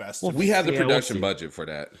do our best. We have the production budget for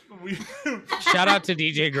that. Shout out to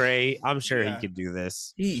DJ Gray. I'm sure he could do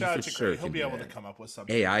this. Shout out to Gray. He'll be able to come up with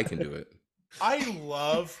something. AI can do it. I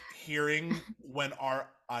love hearing when our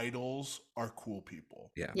idols are cool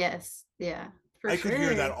people. Yeah. Yes. Yeah. I could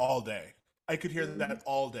hear that all day. I could hear that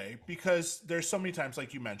all day because there's so many times,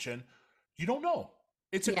 like you mentioned, you don't know.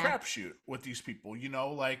 It's a crapshoot with these people, you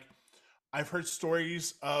know, like I've heard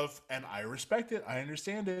stories of, and I respect it, I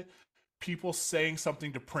understand it, people saying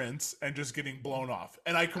something to Prince and just getting blown off.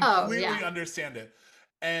 And I completely understand it.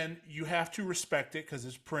 And you have to respect it because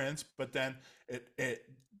it's Prince, but then it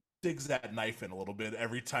digs that knife in a little bit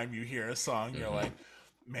every time you hear a song. You're like,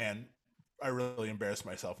 man, I really embarrassed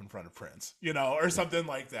myself in front of Prince, you know, or something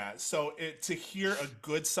like that. So to hear a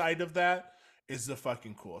good side of that is the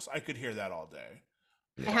fucking coolest. I could hear that all day.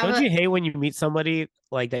 Don't you hate when you meet somebody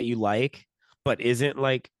like that you like, but isn't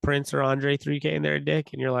like Prince or Andre 3K and they're a dick,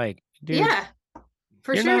 and you're like, dude, yeah,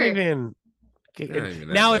 for you're sure. not even.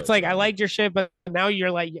 Now it's like I liked your shit, but now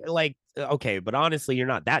you're like okay, but honestly, you're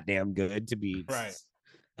not that damn good to be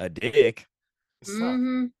a dick.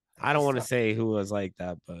 I don't want to say who was like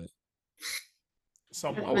that, but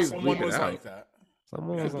someone was like that.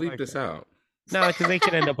 Someone was bleep this out. No, because they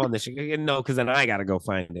can end up on the show. No, because then I gotta go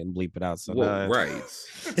find it and bleep it out. So right.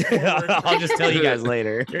 I'll just tell you guys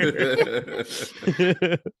later.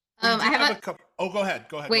 I have a couple. Oh, go ahead.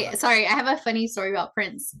 Wait, sorry. I have a funny story about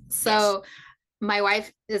Prince. So my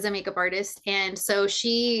wife is a makeup artist, and so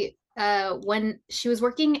she when she was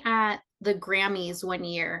working at the Grammys one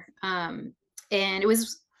year, and it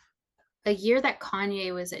was a year that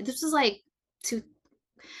Kanye was. This was like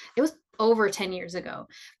it was over 10 years ago.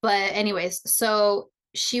 But anyways, so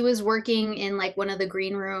she was working in like one of the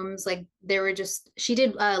green rooms. Like she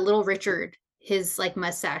did Little Richard, his like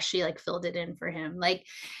mustache. She like filled it in for him. Like,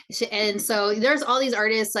 and so there's all these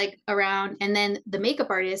artists like around. And then the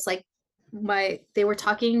makeup artists, like they were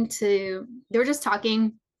just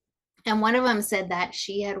talking. And one of them said that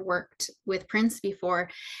she had worked with Prince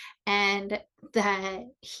before and that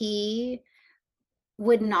he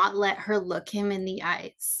would not let her look him in the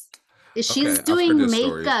eyes. She's Okay, I've heard doing this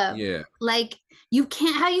story. makeup. Yeah. Like you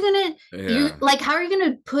can't. How are you gonna? You Yeah. like how are you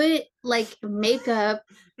gonna put like makeup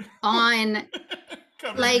on?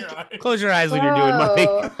 Covering Like, your eyes. Close your eyes when you're doing my Bro.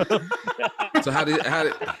 makeup. So how did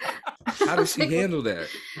she handle that?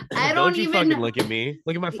 I Don't don't you even fucking look at me.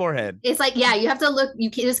 Look at my forehead. It's like, yeah, you have to look.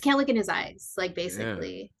 Just can't look in his eyes. Like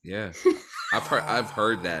basically. Yeah. I've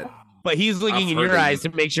heard that. But he's looking I've in heard your that eyes to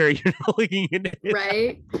make sure you're not looking in his.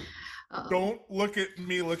 Right. Don't look at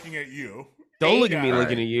me looking at you. Don't look at me Yeah.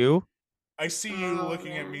 looking at you. I see you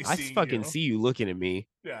looking at me. I Seeing fucking you. see you looking at me.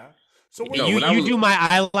 Yeah. So No, you when I was- do my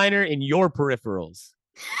eyeliner in your peripherals.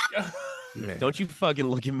 Man. Don't you fucking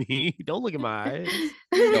look at me. Don't look at my eyes.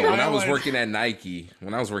 No, when I was Eyeliner. working at Nike,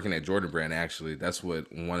 when I was working at Jordan Brand, actually, that's what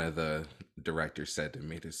one of the directors said to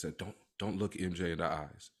me. They said, "Don't look MJ in the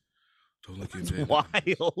eyes. Don't look MJ in the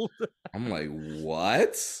eyes." Wild. I'm like,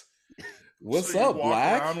 what? What's So you up, walk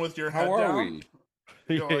Black? around with your head How are down?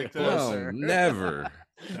 we? You go like this. No, sir. never.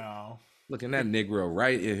 No. Looking that Negro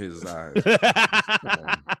right in his eyes. Come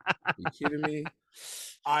on. You kidding me?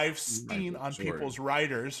 I've seen Michael on Jordan. people's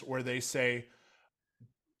writers where they say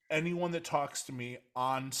anyone that talks to me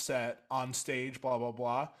on set, on stage, blah blah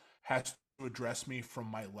blah, has to address me from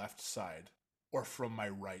my left side or from my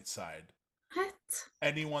right side. What?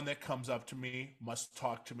 Anyone that comes up to me must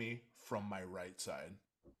talk to me from my right side.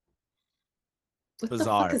 What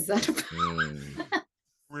Bizarre. the fuck is that about? Mm.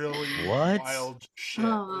 Really What? wild shit.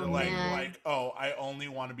 Oh, like, man. oh, I only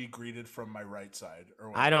want to be greeted from my right side.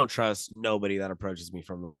 Or I don't trust nobody that approaches me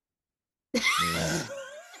from Mm.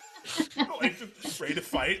 like ready to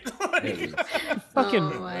fight. Hey. fucking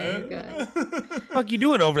Oh my god. fuck you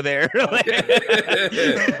doing over there? I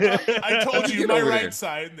told you Get my over right there.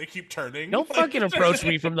 side, and they keep turning. Don't fucking approach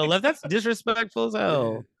me from the left. That's disrespectful as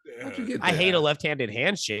hell. How'd you get I hate a that? left-handed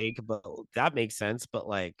handshake, but that makes sense. But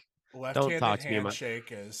like, Left-handed talk to me about-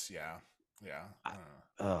 handshake is yeah. I don't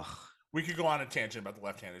know. ugh. We could go on a tangent about the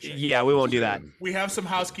left-handed shake. Yeah, we won't do that. We have some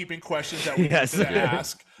housekeeping questions that we Yes. need to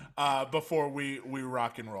ask before we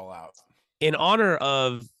rock and roll out. In honor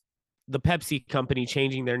of the Pepsi company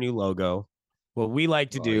changing their new logo, what we like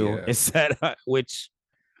to Oh, do yeah. is set which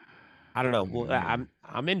I don't know. Well,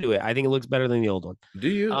 I'm into it. I think it looks better than the old one. Do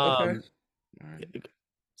you? Okay. Um, All right.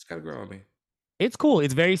 It's gotta grow on me. It's cool.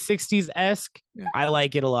 It's very 60s esque. Yeah. I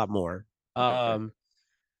like it a lot more. Okay.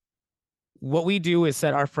 What we do is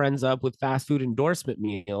set our friends up with fast food endorsement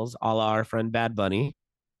meals, a la our friend Bad Bunny.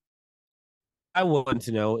 I want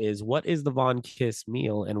to know is what is the Von Kiss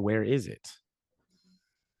meal and where is it?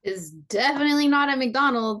 Is definitely not at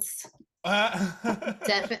McDonald's.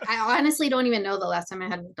 Definitely. I honestly don't even know the last time I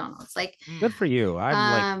had McDonald's. Like, Good for you. I'm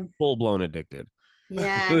like um, full blown addicted.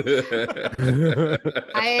 yeah,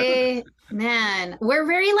 we're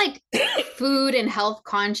very like food and health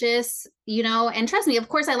conscious, you know, and trust me, of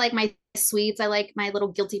course I like my sweets. I like my little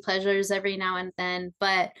guilty pleasures every now and then,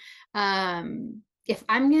 but if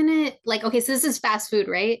I'm gonna like, okay, so this is fast food,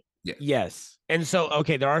 right? Yes. And so,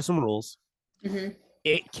 okay, there are some rules. Mm-hmm.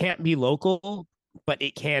 It can't be local, but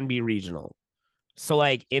it can be regional. So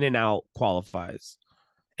like In-N-Out qualifies.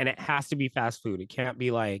 And it has to be fast food. It can't be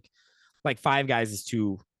like Five Guys is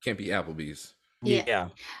too. Can't be Applebee's. Yeah.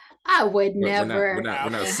 I would never. We're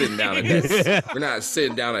not sitting down at that. We're not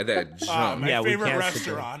sitting down at that jump. My Yeah, we favorite can't sit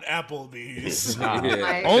there. restaurant, Applebee's.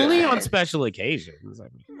 Yeah. Only on special occasions. I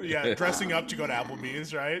mean, Yeah, dressing up to go to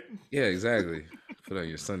Applebee's, right? Yeah, exactly. Put on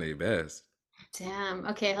your Sunday best. Damn.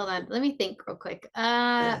 Okay, hold on. Let me think real quick.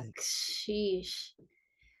 Sheesh.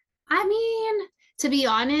 I mean, to be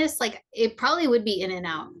honest, like it probably would be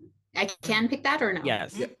In-N-Out. I can pick that or no?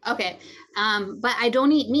 yes. Yeah. Okay. But I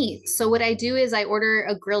don't eat meat. So what I do is I order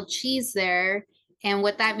a grilled cheese there. And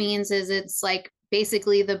what that means is it's like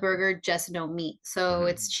basically the burger, just no meat. So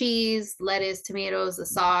it's cheese, lettuce, tomatoes, the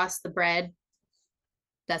sauce, the bread.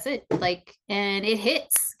 That's it. Like, and it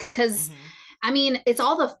hits because I mean, it's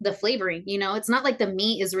all the flavoring, you know, it's not like the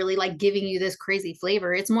meat is really like giving you this crazy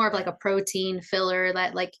flavor. It's more of like a protein filler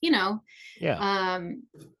that like, you know,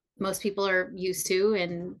 most people are used to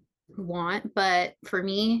and want, but for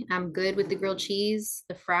me, I'm good with the grilled cheese,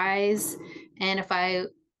 the fries, and if I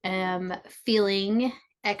am feeling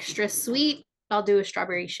extra sweet, I'll do a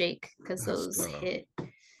strawberry shake because those hit.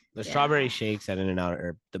 The strawberry shakes at In-N-Out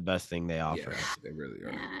are the best thing they offer. Yeah, they really are.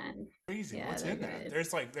 And Crazy. Yeah, What's they're in that?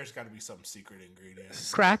 good. There's got to be some secret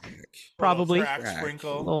ingredients. Crack, probably. Crack, Crack.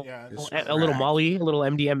 sprinkle. Little- Yeah. A little Crack. Molly, a little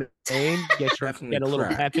MDMA, get Definitely a little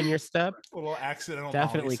crack. pep in your step. A little accidental.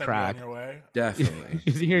 Definitely Molly send you crack. on your way.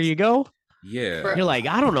 Definitely. Here you go. Yeah. For- You're like,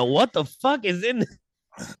 I don't know what the fuck is in this.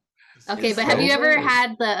 Okay, but have you ever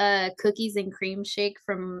had the cookies and cream shake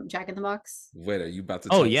from Jack in the Box? Wait, are you about to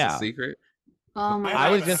tell us a secret? Oh my I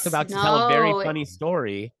was just about to tell a very funny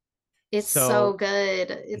story. It's so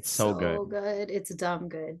good. It's so good. It's dumb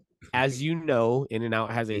good. As you know,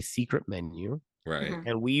 In-N-Out has a secret menu. Right.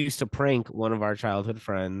 And we used to prank one of our childhood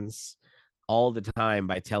friends all the time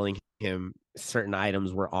by telling him certain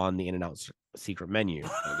items were on the In-N-Out secret menu.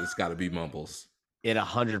 Oh, this got to be Mumbles. It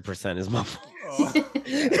 100% is Mumbles. Oh.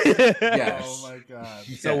 Yes. Oh my god.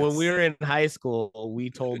 So when we were in high school, we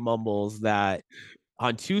told Mumbles that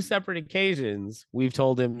on 2 separate occasions, we've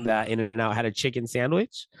told him that In-N-Out had a chicken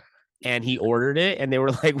sandwich. And he ordered it, and they were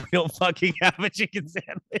like, "We don't fucking have a chicken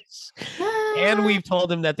sandwich." And we've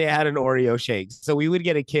told him that they had an Oreo shake. So we would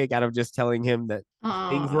get a kick out of just telling him that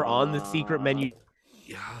things were on the secret menu.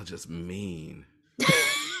 Y'all just mean.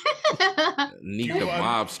 Neat the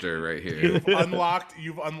mobster right here.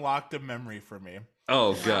 You've unlocked a memory for me.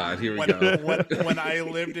 Oh God, here we go. When I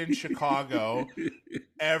lived in Chicago,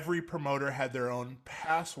 every promoter had their own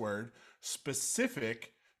password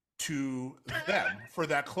specific to them for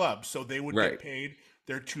that club, so they would get paid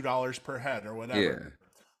their $2 per head or whatever. Yeah.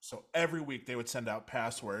 So every week they would send out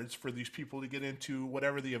passwords for these people to get into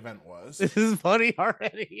whatever the event was. This is funny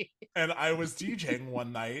already. And I was DJing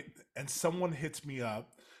one night, and someone hits me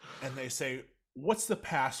up, and they say, "What's the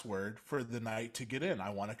password for the night to get in?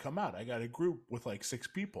 I want to come out. I got a group with like 6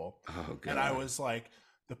 people." Oh, God. And I was like,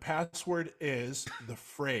 "The password is the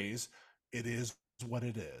phrase, 'It is what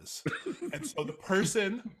it is.'" And so the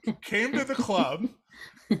person came to the club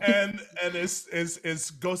and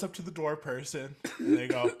is goes up to the door person, and they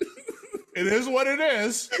go, "It is what it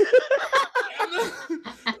is."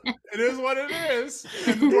 It is what it is.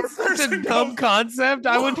 And the door person a dumb concept.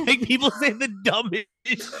 I would make people say the dumbest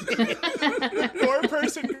shit. The door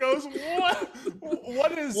person goes,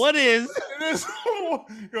 What is? It is.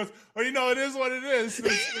 He goes, "Oh, you know, it is what it is. It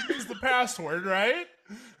is the password, right?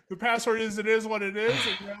 The password is it is what it is."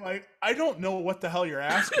 And you're like, "I don't know what the hell you're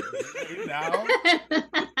asking me right now."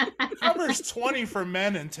 It covers 20 for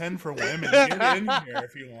men and 10 for women. Get in here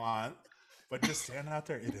if you want. But just stand out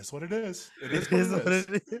there. It is what it is. It is what it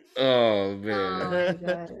is. Oh, man.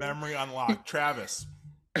 Oh, memory unlocked. Travis.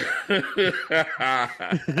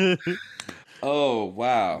 Oh,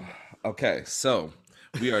 wow. Okay, so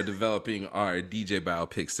we are developing our DJ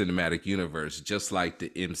Biopic cinematic universe, just like the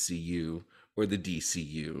MCU or the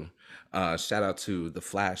DCU. Shout out to The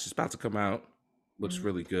Flash. It's about to come out. Looks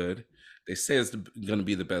really good. They say it's going to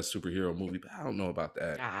be the best superhero movie, but I don't know about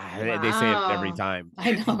that. They say it every time.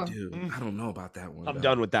 I know. I don't know about that one. I'm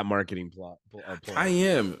done with that marketing plot. I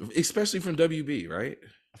am, especially from WB, right?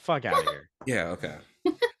 Fuck out of here. Yeah, okay.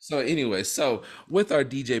 So anyway, with our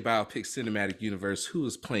DJ Biopic cinematic universe, who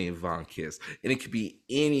is playing Von Kiss? And it could be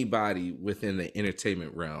anybody within the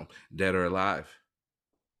entertainment realm, dead or alive.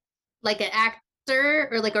 Like an actor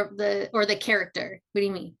or like the character? What do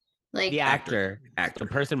you mean? Like the actor, the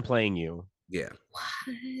person playing you. Yeah.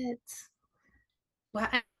 What?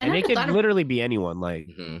 And it could literally be anyone, like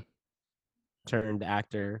turned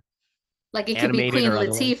actor. Like it could be Queen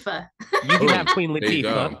Latifah. You can have Queen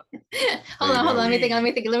Latifah. Hold on. Let me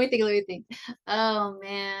think. Oh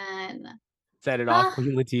man. Set it off,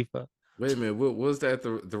 Queen Latifah. Wait a minute. Was that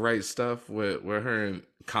the right stuff with her and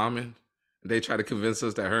Common? They try to convince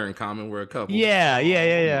us that her and Common were a couple.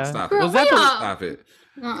 Yeah. Stop it. Stop it.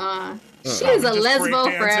 She is a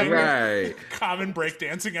lesbo forever. Right. Common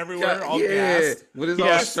breakdancing everywhere. All gassed. With his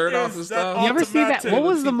all shirt off and stuff. You ever see that? What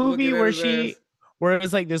was the movie where it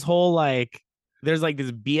was like this whole like there's like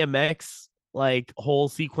this BMX like whole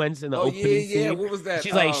sequence in the opening scene? Yeah. What was that?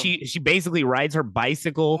 She's like she basically rides her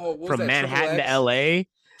bicycle from Manhattan to LA.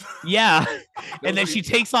 Yeah. And then she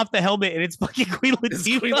takes off the helmet and it's fucking Queen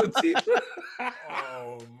Latifah.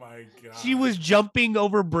 Oh my god. She was jumping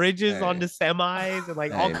over bridges onto semis and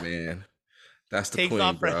like man. That's the takes queen,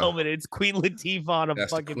 off her bro. helmet. It's Queen Latifah on a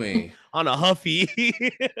That's fucking queen. on a Huffy. Who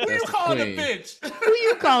you calling a bitch? Who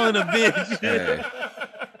you calling a bitch? Hey.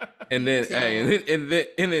 And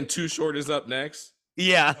then Too Short is up next.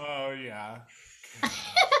 Yeah. Oh yeah.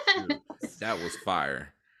 That was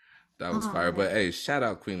fire. But hey, shout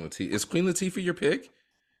out Queen Latifah. Is Queen Latifah your pick?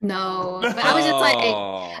 No, but I was just like,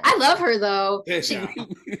 I love her though. We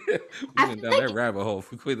went down that rabbit hole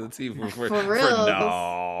for Queen Latifah for real.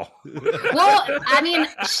 No. Well, I mean,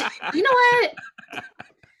 you know what?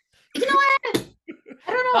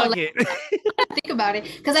 I don't know. Think about it,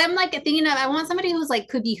 because I'm like thinking of I want somebody who's like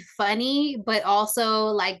could be funny, but also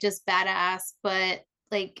like just badass, but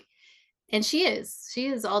like. And she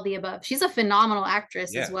is all the above. She's a phenomenal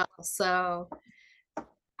actress as well. So,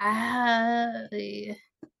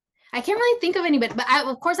 I can't really think of anybody, but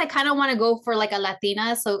of course I kind of want to go for like a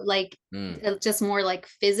Latina, so like just more like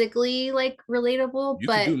physically like relatable. You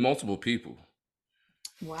but could do multiple people.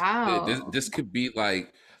 Wow. This could be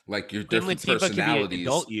like your Queen different Latifah could be personalities.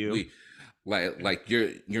 adult you. We like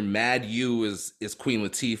your mad you is Queen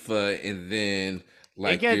Latifah, and then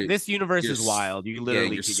like this universe is wild. You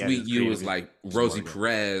literally your could sweet get you is like Rosie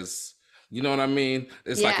Perez. You know what I mean?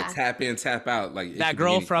 It's like a tap in, tap out. Like that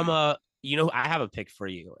girl from I have a pick for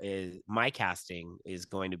you. Is my casting is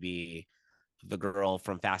going to be the girl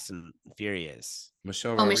from Fast and Furious.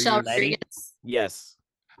 Michelle Rodriguez. Yes.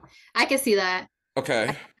 I can see that. Okay.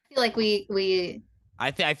 I feel like we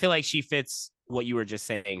I feel like she fits what you were just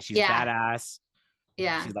saying. She's badass.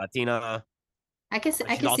 Yeah. She's Latina. I can see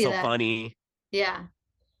also see that. Funny. Yeah.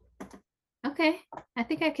 Okay. I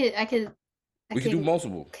think I could we could do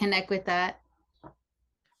multiple. Connect with that.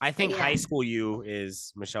 I think high school you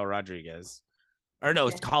is Michelle Rodriguez. Or no,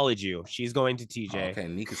 it's college you. She's going to TJ. Oh, okay,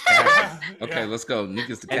 Nika's casting. Okay, let's go.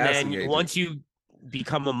 Nika's the casting agent. Once you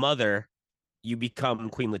become a mother, you become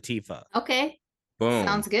Queen Latifah. Okay. Boom.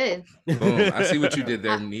 Sounds good. Boom. I see what you did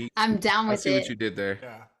there, Nika. I'm down with it. I see what you did there.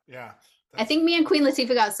 Yeah. I think me and Queen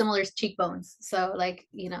Latifah got similar cheekbones. So like,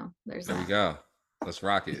 there's there we go. Let's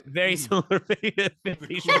rock it. Very similar.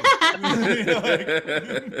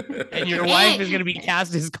 And your wife is going to be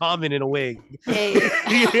cast as Common in a wig. Hey.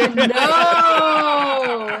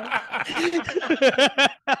 No.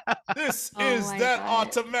 This is that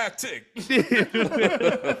automatic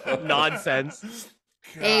nonsense.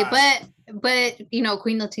 God. Hey, but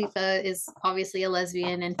Queen Latifah is obviously a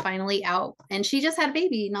lesbian and finally out, and she just had a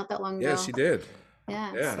baby not that long ago. Yeah, she did.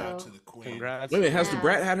 Yeah. So. To the queen. Congrats. Wait a minute, has the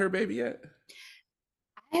brat had her baby yet?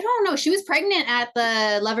 I don't know. She was pregnant at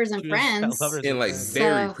the Lovers and Friends.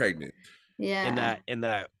 Very pregnant. Yeah. In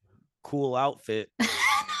that cool outfit.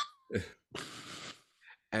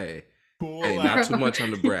 Hey, not too much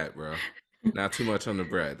on the brat, bro. Not too much on the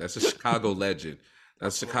brat. That's a Chicago legend.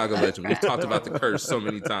 We've talked about the curse so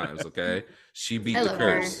many times, okay? She beat the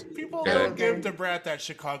curse. People don't give the brat that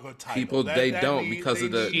Chicago title. People, they don't because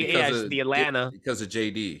of the Atlanta. Because of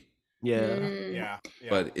JD. Yeah.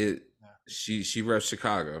 But she reps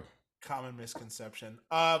Chicago. Common misconception.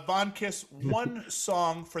 Von Kiss, one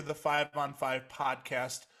song for the 5on5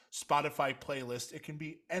 podcast Spotify playlist. It can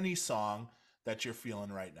be any song that you're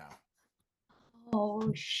feeling right now.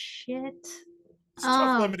 Oh shit. It's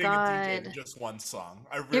tough limiting a DJ to just one song.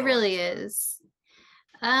 It really is.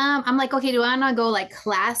 I'm like, okay, do I want to go like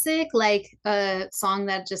classic, like a song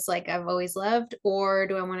that just like I've always loved, or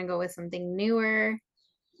do I want to go with something newer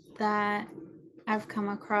that I've come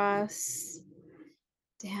across?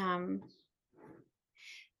 Damn.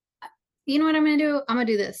 You know what I'm gonna do? I'm gonna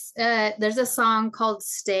do this. There's a song called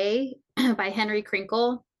 "Stay" by Henry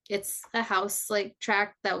Crinkle. It's a house like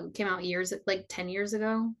track that came out 10 years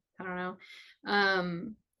ago. I don't know.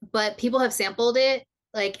 But people have sampled it,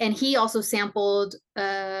 and he also sampled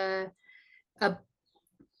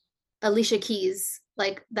Alicia Keys,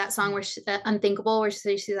 like that song where Unthinkable, where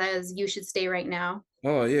she says "You should stay right now."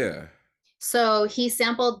 Oh yeah. So he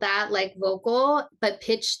sampled that like vocal, but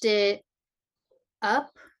pitched it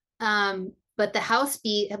up. But the house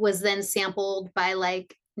beat was then sampled by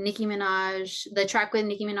like Nicki Minaj, the track with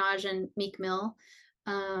Nicki Minaj and Meek Mill.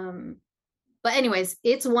 But anyways,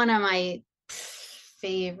 it's one of my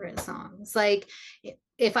favorite songs. Like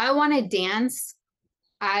if I want to dance,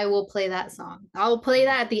 I will play that song. I'll play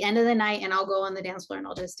that at the end of the night and I'll go on the dance floor and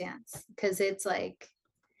I'll just dance because it's like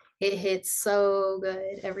it hits so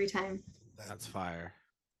good every time. That's fire.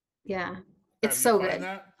 Yeah, it's so good.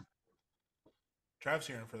 Trav's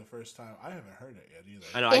hearing for the first time. I haven't heard it yet either.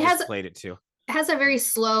 I know. I just played it too. It has a very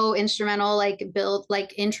slow instrumental like build,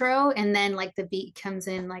 like intro, and then like the beat comes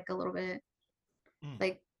in like a little bit,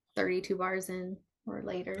 like 32 bars in or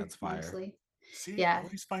later. That's fire. Mostly. See, yeah.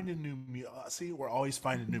 Always finding new music. See, we're always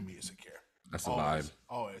finding new music here. That's a vibe.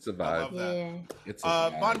 Always. It's a vibe. I love that. Yeah. It's a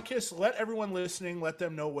vibe. Von Kiss, let everyone listening, let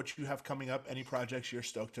them know what you have coming up, any projects you're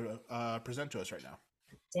stoked to present to us right now.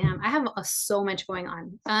 Damn, I have so much going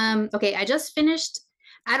on. Okay, I just finished,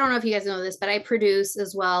 I don't know if you guys know this, but I produce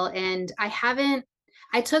as well. And I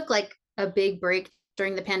took like a big break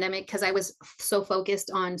during the pandemic because I was so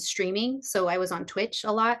focused on streaming. So I was on Twitch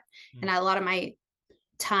a lot and a lot of my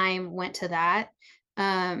time went to that.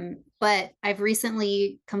 But I've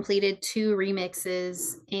recently completed 2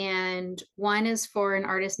 remixes, and one is for an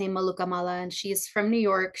artist named Maluka Mala, and she's from New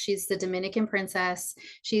York. She's the Dominican princess.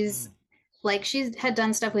 She's had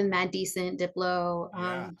done stuff with Mad Decent, Diplo,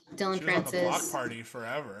 Dylan she Francis. Was on the Block Party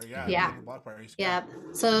forever. Yeah. Block Parties. Yeah.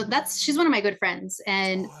 So she's one of my good friends.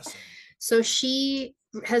 And awesome. So she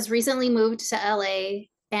has recently moved to LA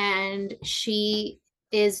and she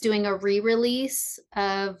is doing a re-release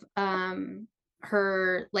of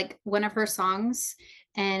her like one of her songs,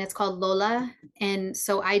 and it's called Lola. And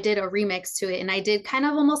so I did a remix to it, and I did kind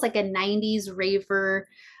of almost like a 90s raver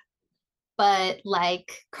but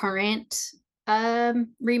like current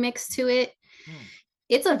remix to it.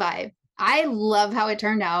 It's a vibe. I love how it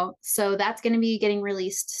turned out. So that's going to be getting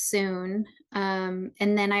released soon. And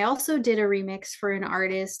then I also did a remix for an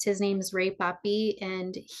artist. His name's Ray Papi,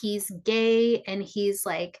 and he's gay, and he's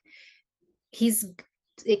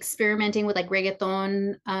experimenting with like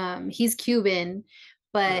reggaeton. He's Cuban,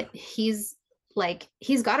 but he's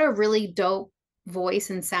got a really dope voice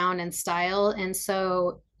and sound and style. And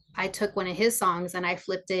so I took one of his songs and I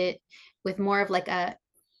flipped it with more of like a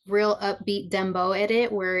real upbeat dembow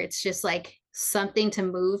edit where it's just like something to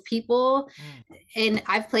move people. And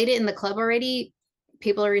I've played it in the club already.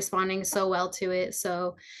 People are responding so well to it.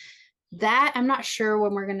 So that I'm not sure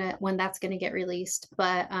when that's gonna get released,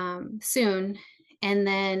 but soon. And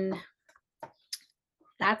then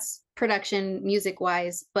that's production music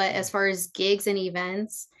wise. But as far as gigs and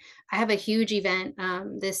events, I have a huge event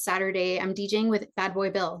this Saturday. I'm DJing with Bad Boy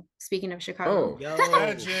Bill. Speaking of Chicago. Oh, Yo,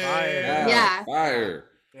 Fire. Yeah. Fire.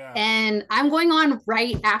 Yeah. And I'm going on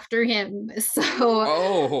right after him. So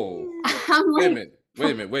Oh, I'm like, wait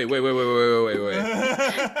a minute. Wait.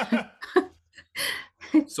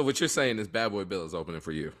 So what you're saying is Bad Boy Bill is opening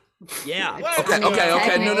for you. Yeah. Okay. No.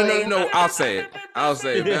 Technically. I'll say it.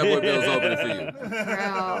 Bad Boy Bill's opening for you.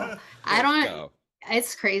 Bro, Go.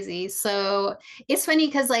 it's crazy. So it's funny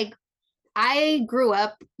because like I grew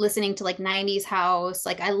up listening to like 90s house.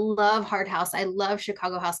 Like I love hard house. I love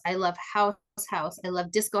Chicago house. I love house. I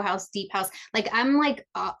love disco house, deep house. Like I'm like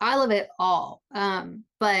I love it all.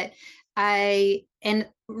 But and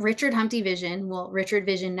Richard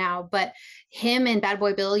Vision now, but him and Bad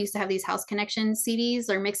Boy Bill used to have these House Connection CDs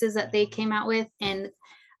or mixes that they came out with, and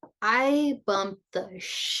I bumped the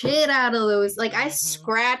shit out of those. Like I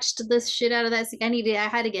scratched the shit out of that. I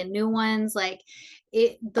had to get new ones. Like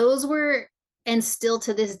those were, and still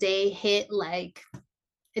to this day hit like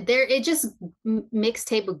it just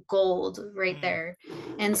mixtape gold right there.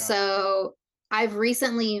 And so I've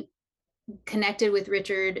recently connected with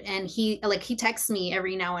Richard, and he texts me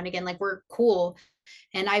every now and again, like we're cool.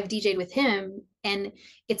 And I've DJ'd with him, and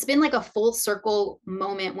it's been like a full circle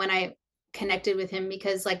moment when I connected with him,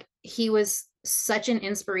 because like he was such an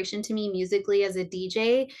inspiration to me musically as a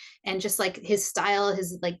DJ, and just like his style,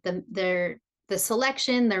 his like the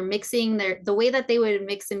selection, their mixing, the way that they would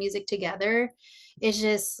mix the music together is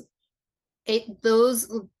just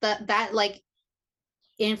that like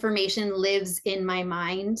information lives in my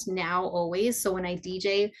mind now always. So when I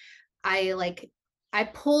DJ, I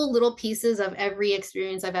pull little pieces of every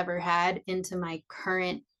experience I've ever had into my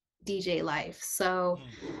current DJ life. So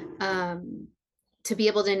to be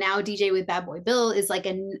able to now DJ with Bad Boy Bill is like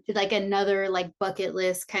another like bucket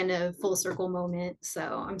list kind of full circle moment. So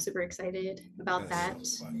I'm super excited about that.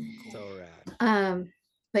 So rad.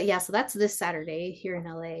 But yeah, so that's this Saturday here in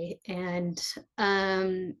LA. And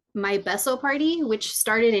my Besso party, which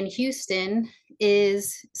started in Houston,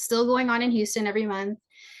 is still going on in Houston every month.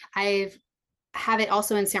 I have it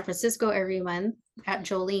also in San Francisco every month at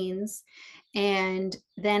Jolene's. And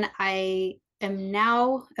then I am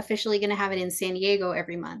now officially going to have it in San Diego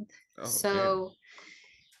every month. Oh, so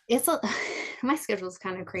it's my schedule's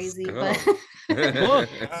kind of crazy, but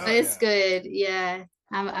it's good. Yeah.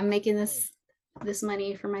 I'm making this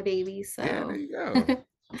money for my baby. So yeah, there you go.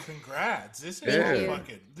 Congrats. This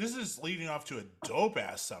is leading off to a dope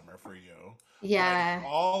ass summer for you. Yeah.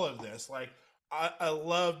 Like, all of this. Like I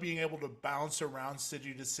love being able to bounce around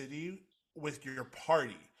city to city with your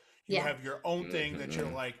party. You have your own thing that you're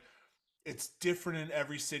like, it's different in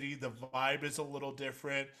every city. The vibe is a little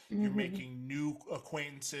different. You're making new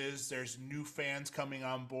acquaintances. There's new fans coming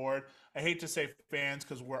on board. I hate to say fans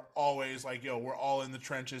because we're always like, we're all in the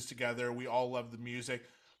trenches together. We all love the music.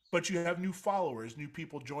 But you have new followers, new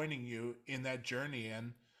people joining you in that journey,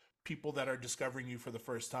 and people that are discovering you for the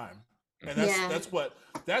first time. And that's what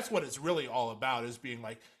it's really all about, is being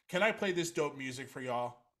like, can I play this dope music for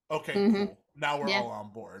y'all? Okay, cool. Now we're all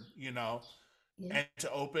on board, Yeah. And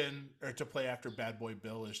to open or to play after Bad Boy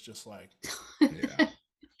Bill is just like,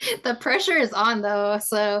 The pressure is on though.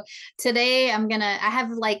 So today I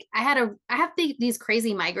have these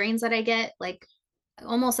crazy migraines that I get like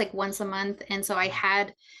almost like once a month. And so I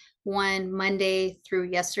had one Monday through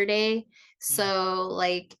yesterday. So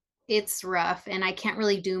like it's rough, and I can't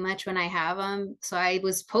really do much when I have them. So I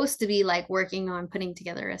was supposed to be like working on putting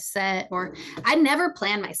together a set, or I never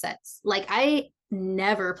plan my sets. Like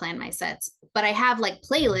never plan my sets, but I have like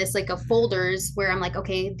playlists, like of folders where I'm like,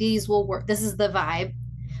 okay, these will work. This is the vibe,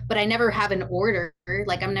 but I never have an order.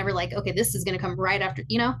 Like I'm never like, okay, this is going to come right after,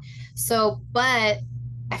 you know? So, but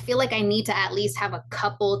I feel like I need to at least have a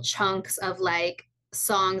couple chunks of like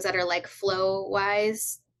songs that are like flow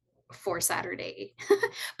wise for Saturday.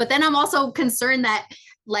 But then I'm also concerned that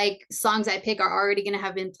like songs I pick are already going to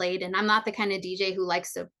have been played. And I'm not the kind of DJ who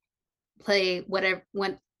likes to play whatever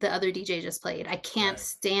when the other DJ just played. I can't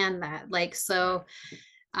stand that. Like, so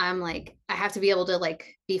I'm like, I have to be able to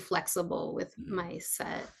like be flexible with my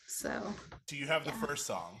set. So do you have the first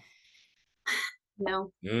song?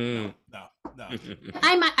 No. No.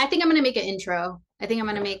 I think I'm gonna make an intro. I think I'm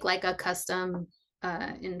gonna make like a custom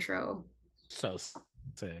intro. So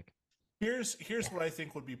sick. Here's what I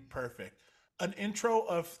think would be perfect. An intro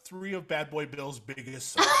of 3 of Bad Boy Bill's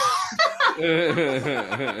biggest songs. Yes.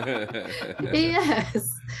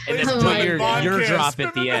 And then put your drop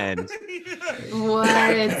at the end. What?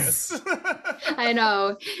 I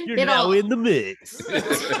know. You're now in the mix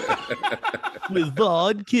with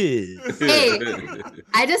Von Kiss. Hey,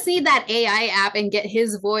 I just need that AI app and get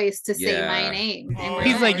his voice to say my name.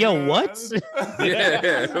 He's like, yo, what?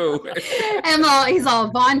 He's all,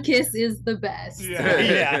 Von Kiss is the best.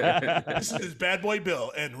 Yeah. This is Bad Boy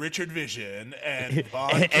Bill and Richard Vision and Von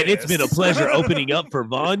Kiss. And it's been a pleasure opening up for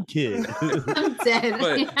Von Kiss. I'm dead.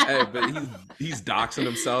 But he's doxing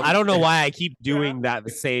himself. I don't know why I keep doing that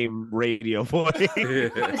same radio voice.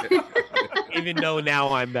 Even though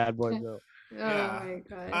now I'm Bad Boy Bill. Oh my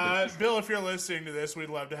god. Bill, if you're listening to this, we'd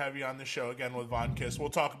love to have you on the show again with Von Kiss. We'll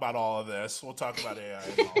talk about all of this. We'll talk about AI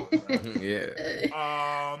and all of that.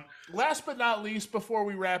 Yeah. Last but not least, before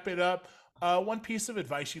we wrap it up, one piece of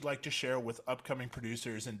advice you'd like to share with upcoming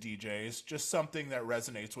producers and DJs, just something that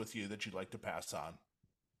resonates with you that you'd like to pass on.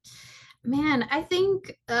 Man, I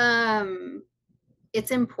think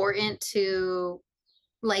it's important to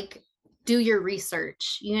like do your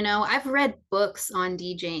research. You know, I've read books on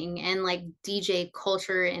DJing and like DJ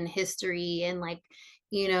culture and history and like,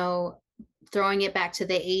 you know, throwing it back to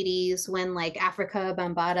the 80s when like Africa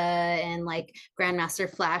Bambaataa and like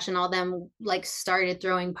Grandmaster Flash and all them like started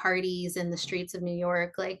throwing parties in the streets of New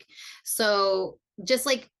York. Like, so just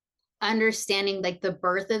like understanding like the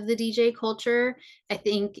birth of the DJ culture, I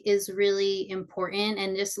think is really important,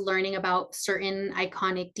 and just learning about certain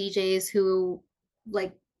iconic DJs who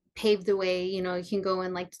like paved the way. You know, you can go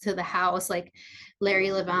in like to the house, like Larry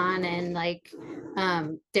Levan and like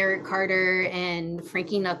Derek Carter and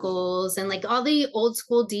Frankie Knuckles and like all the old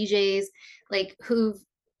school DJs like who've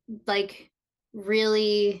like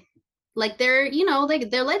really like they're, you know, like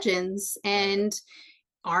they're legends. And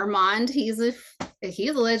Armand, he's a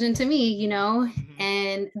legend to me, you know.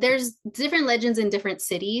 And there's different legends in different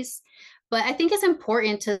cities, but I think it's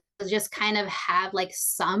important to just kind of have like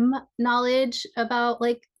some knowledge about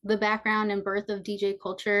like the background and birth of DJ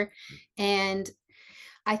culture. And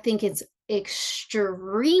I think it's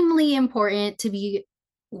extremely important to be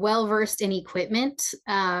well versed in equipment,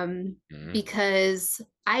 because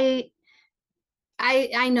I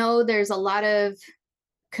know there's a lot of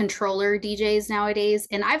controller DJs nowadays,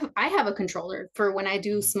 and I have a controller for when I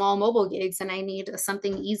do small mobile gigs and I need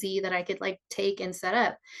something easy that I could like take and set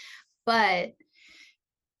up. But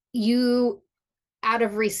you, out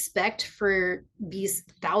of respect for these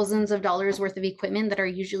thousands of dollars worth of equipment that are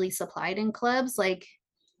usually supplied in clubs, like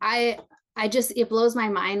I just, it blows my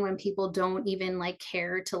mind when people don't even like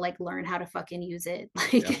care to like learn how to fucking use it.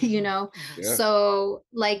 Like, you know, so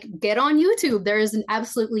like get on YouTube. There's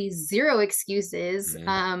absolutely zero excuses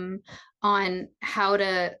on how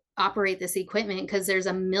to operate this equipment, because there's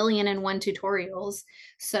 1,000,001 tutorials.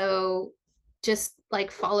 So just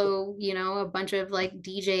like follow, you know, a bunch of like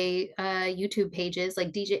DJ YouTube pages,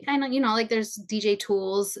 like DJ, I know, you know, like there's DJ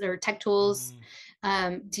Tools or Tech Tools,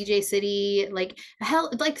 DJ City, like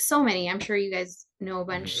hell, like so many. I'm sure you guys know a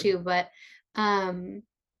bunch too, but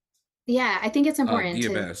yeah, I think it's important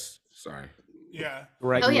DMS, sorry. Yeah.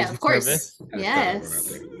 Right. Oh yeah, of course. Service.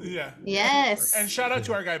 Yes. Yeah. Yes. And shout out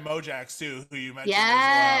to our guy Mojax too, who you mentioned.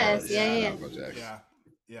 Yes. As well.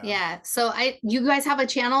 Yeah. So you guys have a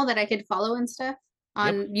channel that I could follow and stuff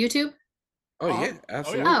on YouTube? Oh yeah,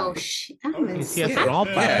 absolutely. Oh, on all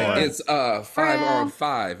platforms. It's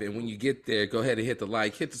 5on5, and when you get there, go ahead and hit the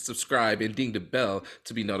like, hit the subscribe, and ding the bell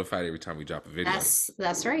to be notified every time we drop a video.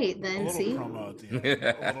 That's right. Then see.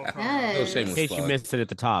 Yes. In case you missed it at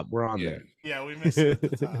the top, we're on there. Yeah, we missed it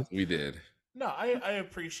at the top. We did. No, I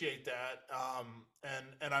appreciate that,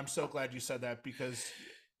 and I'm so glad you said that, because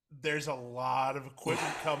there's a lot of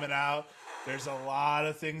equipment coming out. There's a lot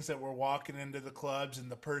of things that we're walking into the clubs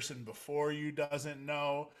and the person before you doesn't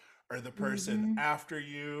know, or the person after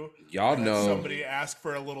you. Y'all And know. somebody asked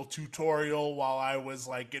for a little tutorial while I was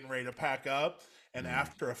like getting ready to pack up. And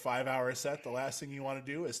after a 5-hour set, the last thing you want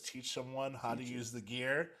to do is teach someone how to use the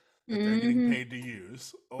gear that they're getting paid to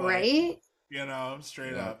use. Like, right? You know,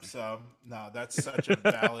 straight up. So no, that's such a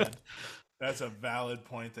valid that's a valid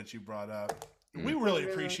point that you brought up. We really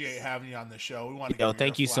appreciate having you on the show. We want to Yo,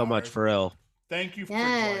 thank you so much for real. Thank you for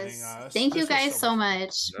joining us. Thank you This was guys so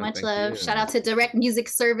much. No, Much thank love. you. Shout out to Direct Music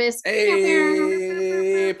Service.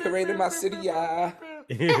 Hey, parade in my city, y'all.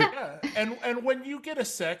 Yeah. And when you get a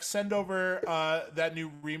sec, send over that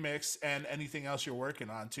new remix and anything else you're working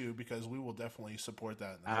on too, because we will definitely support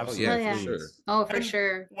that. Absolutely. For sure. Oh, for And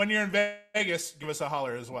sure. When you're in Vegas, give us a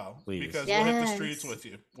holler as well. Please. Because we'll hit the streets with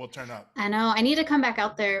you. We'll turn up. I know. I need to come back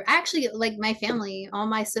out there. Actually, like my family, all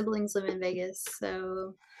my siblings live in Vegas,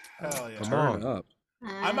 so Hell yeah. Come Turn on. up.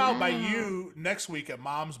 I'm out by you next week at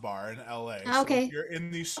Mom's Bar in LA. So Okay. if you're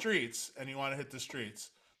in these streets and you want to hit the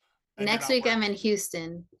streets. Next week I'm in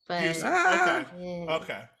Houston, but Houston. Ah. Okay. yeah.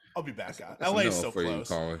 Okay. I'll be back out. That's a LA's no so for you, close.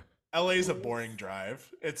 Colin. LA's a boring drive.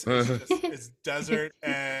 It's just it's desert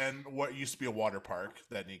and what used to be a water park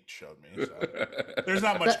that Nick showed me. So there's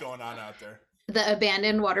not much going on out there. The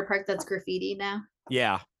abandoned water park that's graffiti now.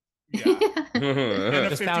 Yeah. Yeah. And a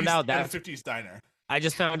Just found out and a that 50s diner. I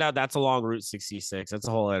just found out that's along Route 66. That's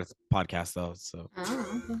a whole other podcast though. So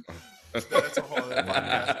Oh, okay. That's a whole other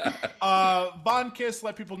podcast. Von Kiss,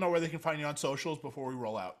 let people know where they can find you on socials before we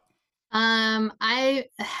roll out. I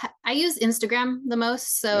use Instagram the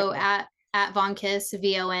most, so at Von Kiss,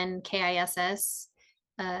 VONKISS.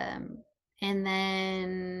 And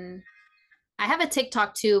then I have a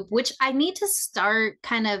TikTok too, which I need to start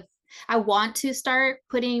I want to start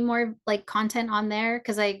putting more like content on there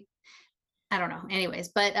because I don't know. Anyways,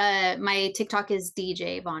 but my TikTok is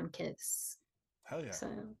DJ Von Kiss. Hell yeah. So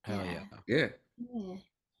hell yeah. Yeah. yeah.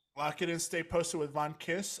 Lock it in, stay posted with Von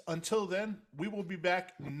Kiss. Until then, we will be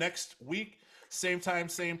back next week. Same time,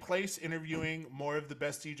 same place, interviewing more of the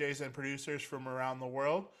best DJs and producers from around the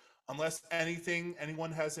world. Unless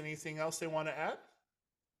anyone has anything else they want to add?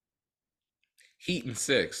 Heat and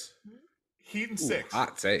 6. Heat and Ooh, 6.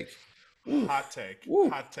 hot take. Hot take. Ooh.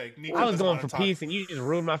 Hot take. Nick I was doesn't going wanna for talk- peace and you just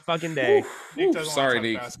ruined my fucking day. Nick doesn't Sorry, want to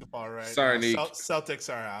Nick. talk basketball right Sorry, now. Nick.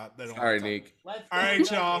 Celtics are out. They don't Sorry, wanna talk. Nick. All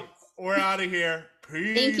right, y'all. We're out of here.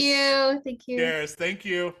 Peace. Thank you. Cheers. Thank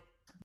you.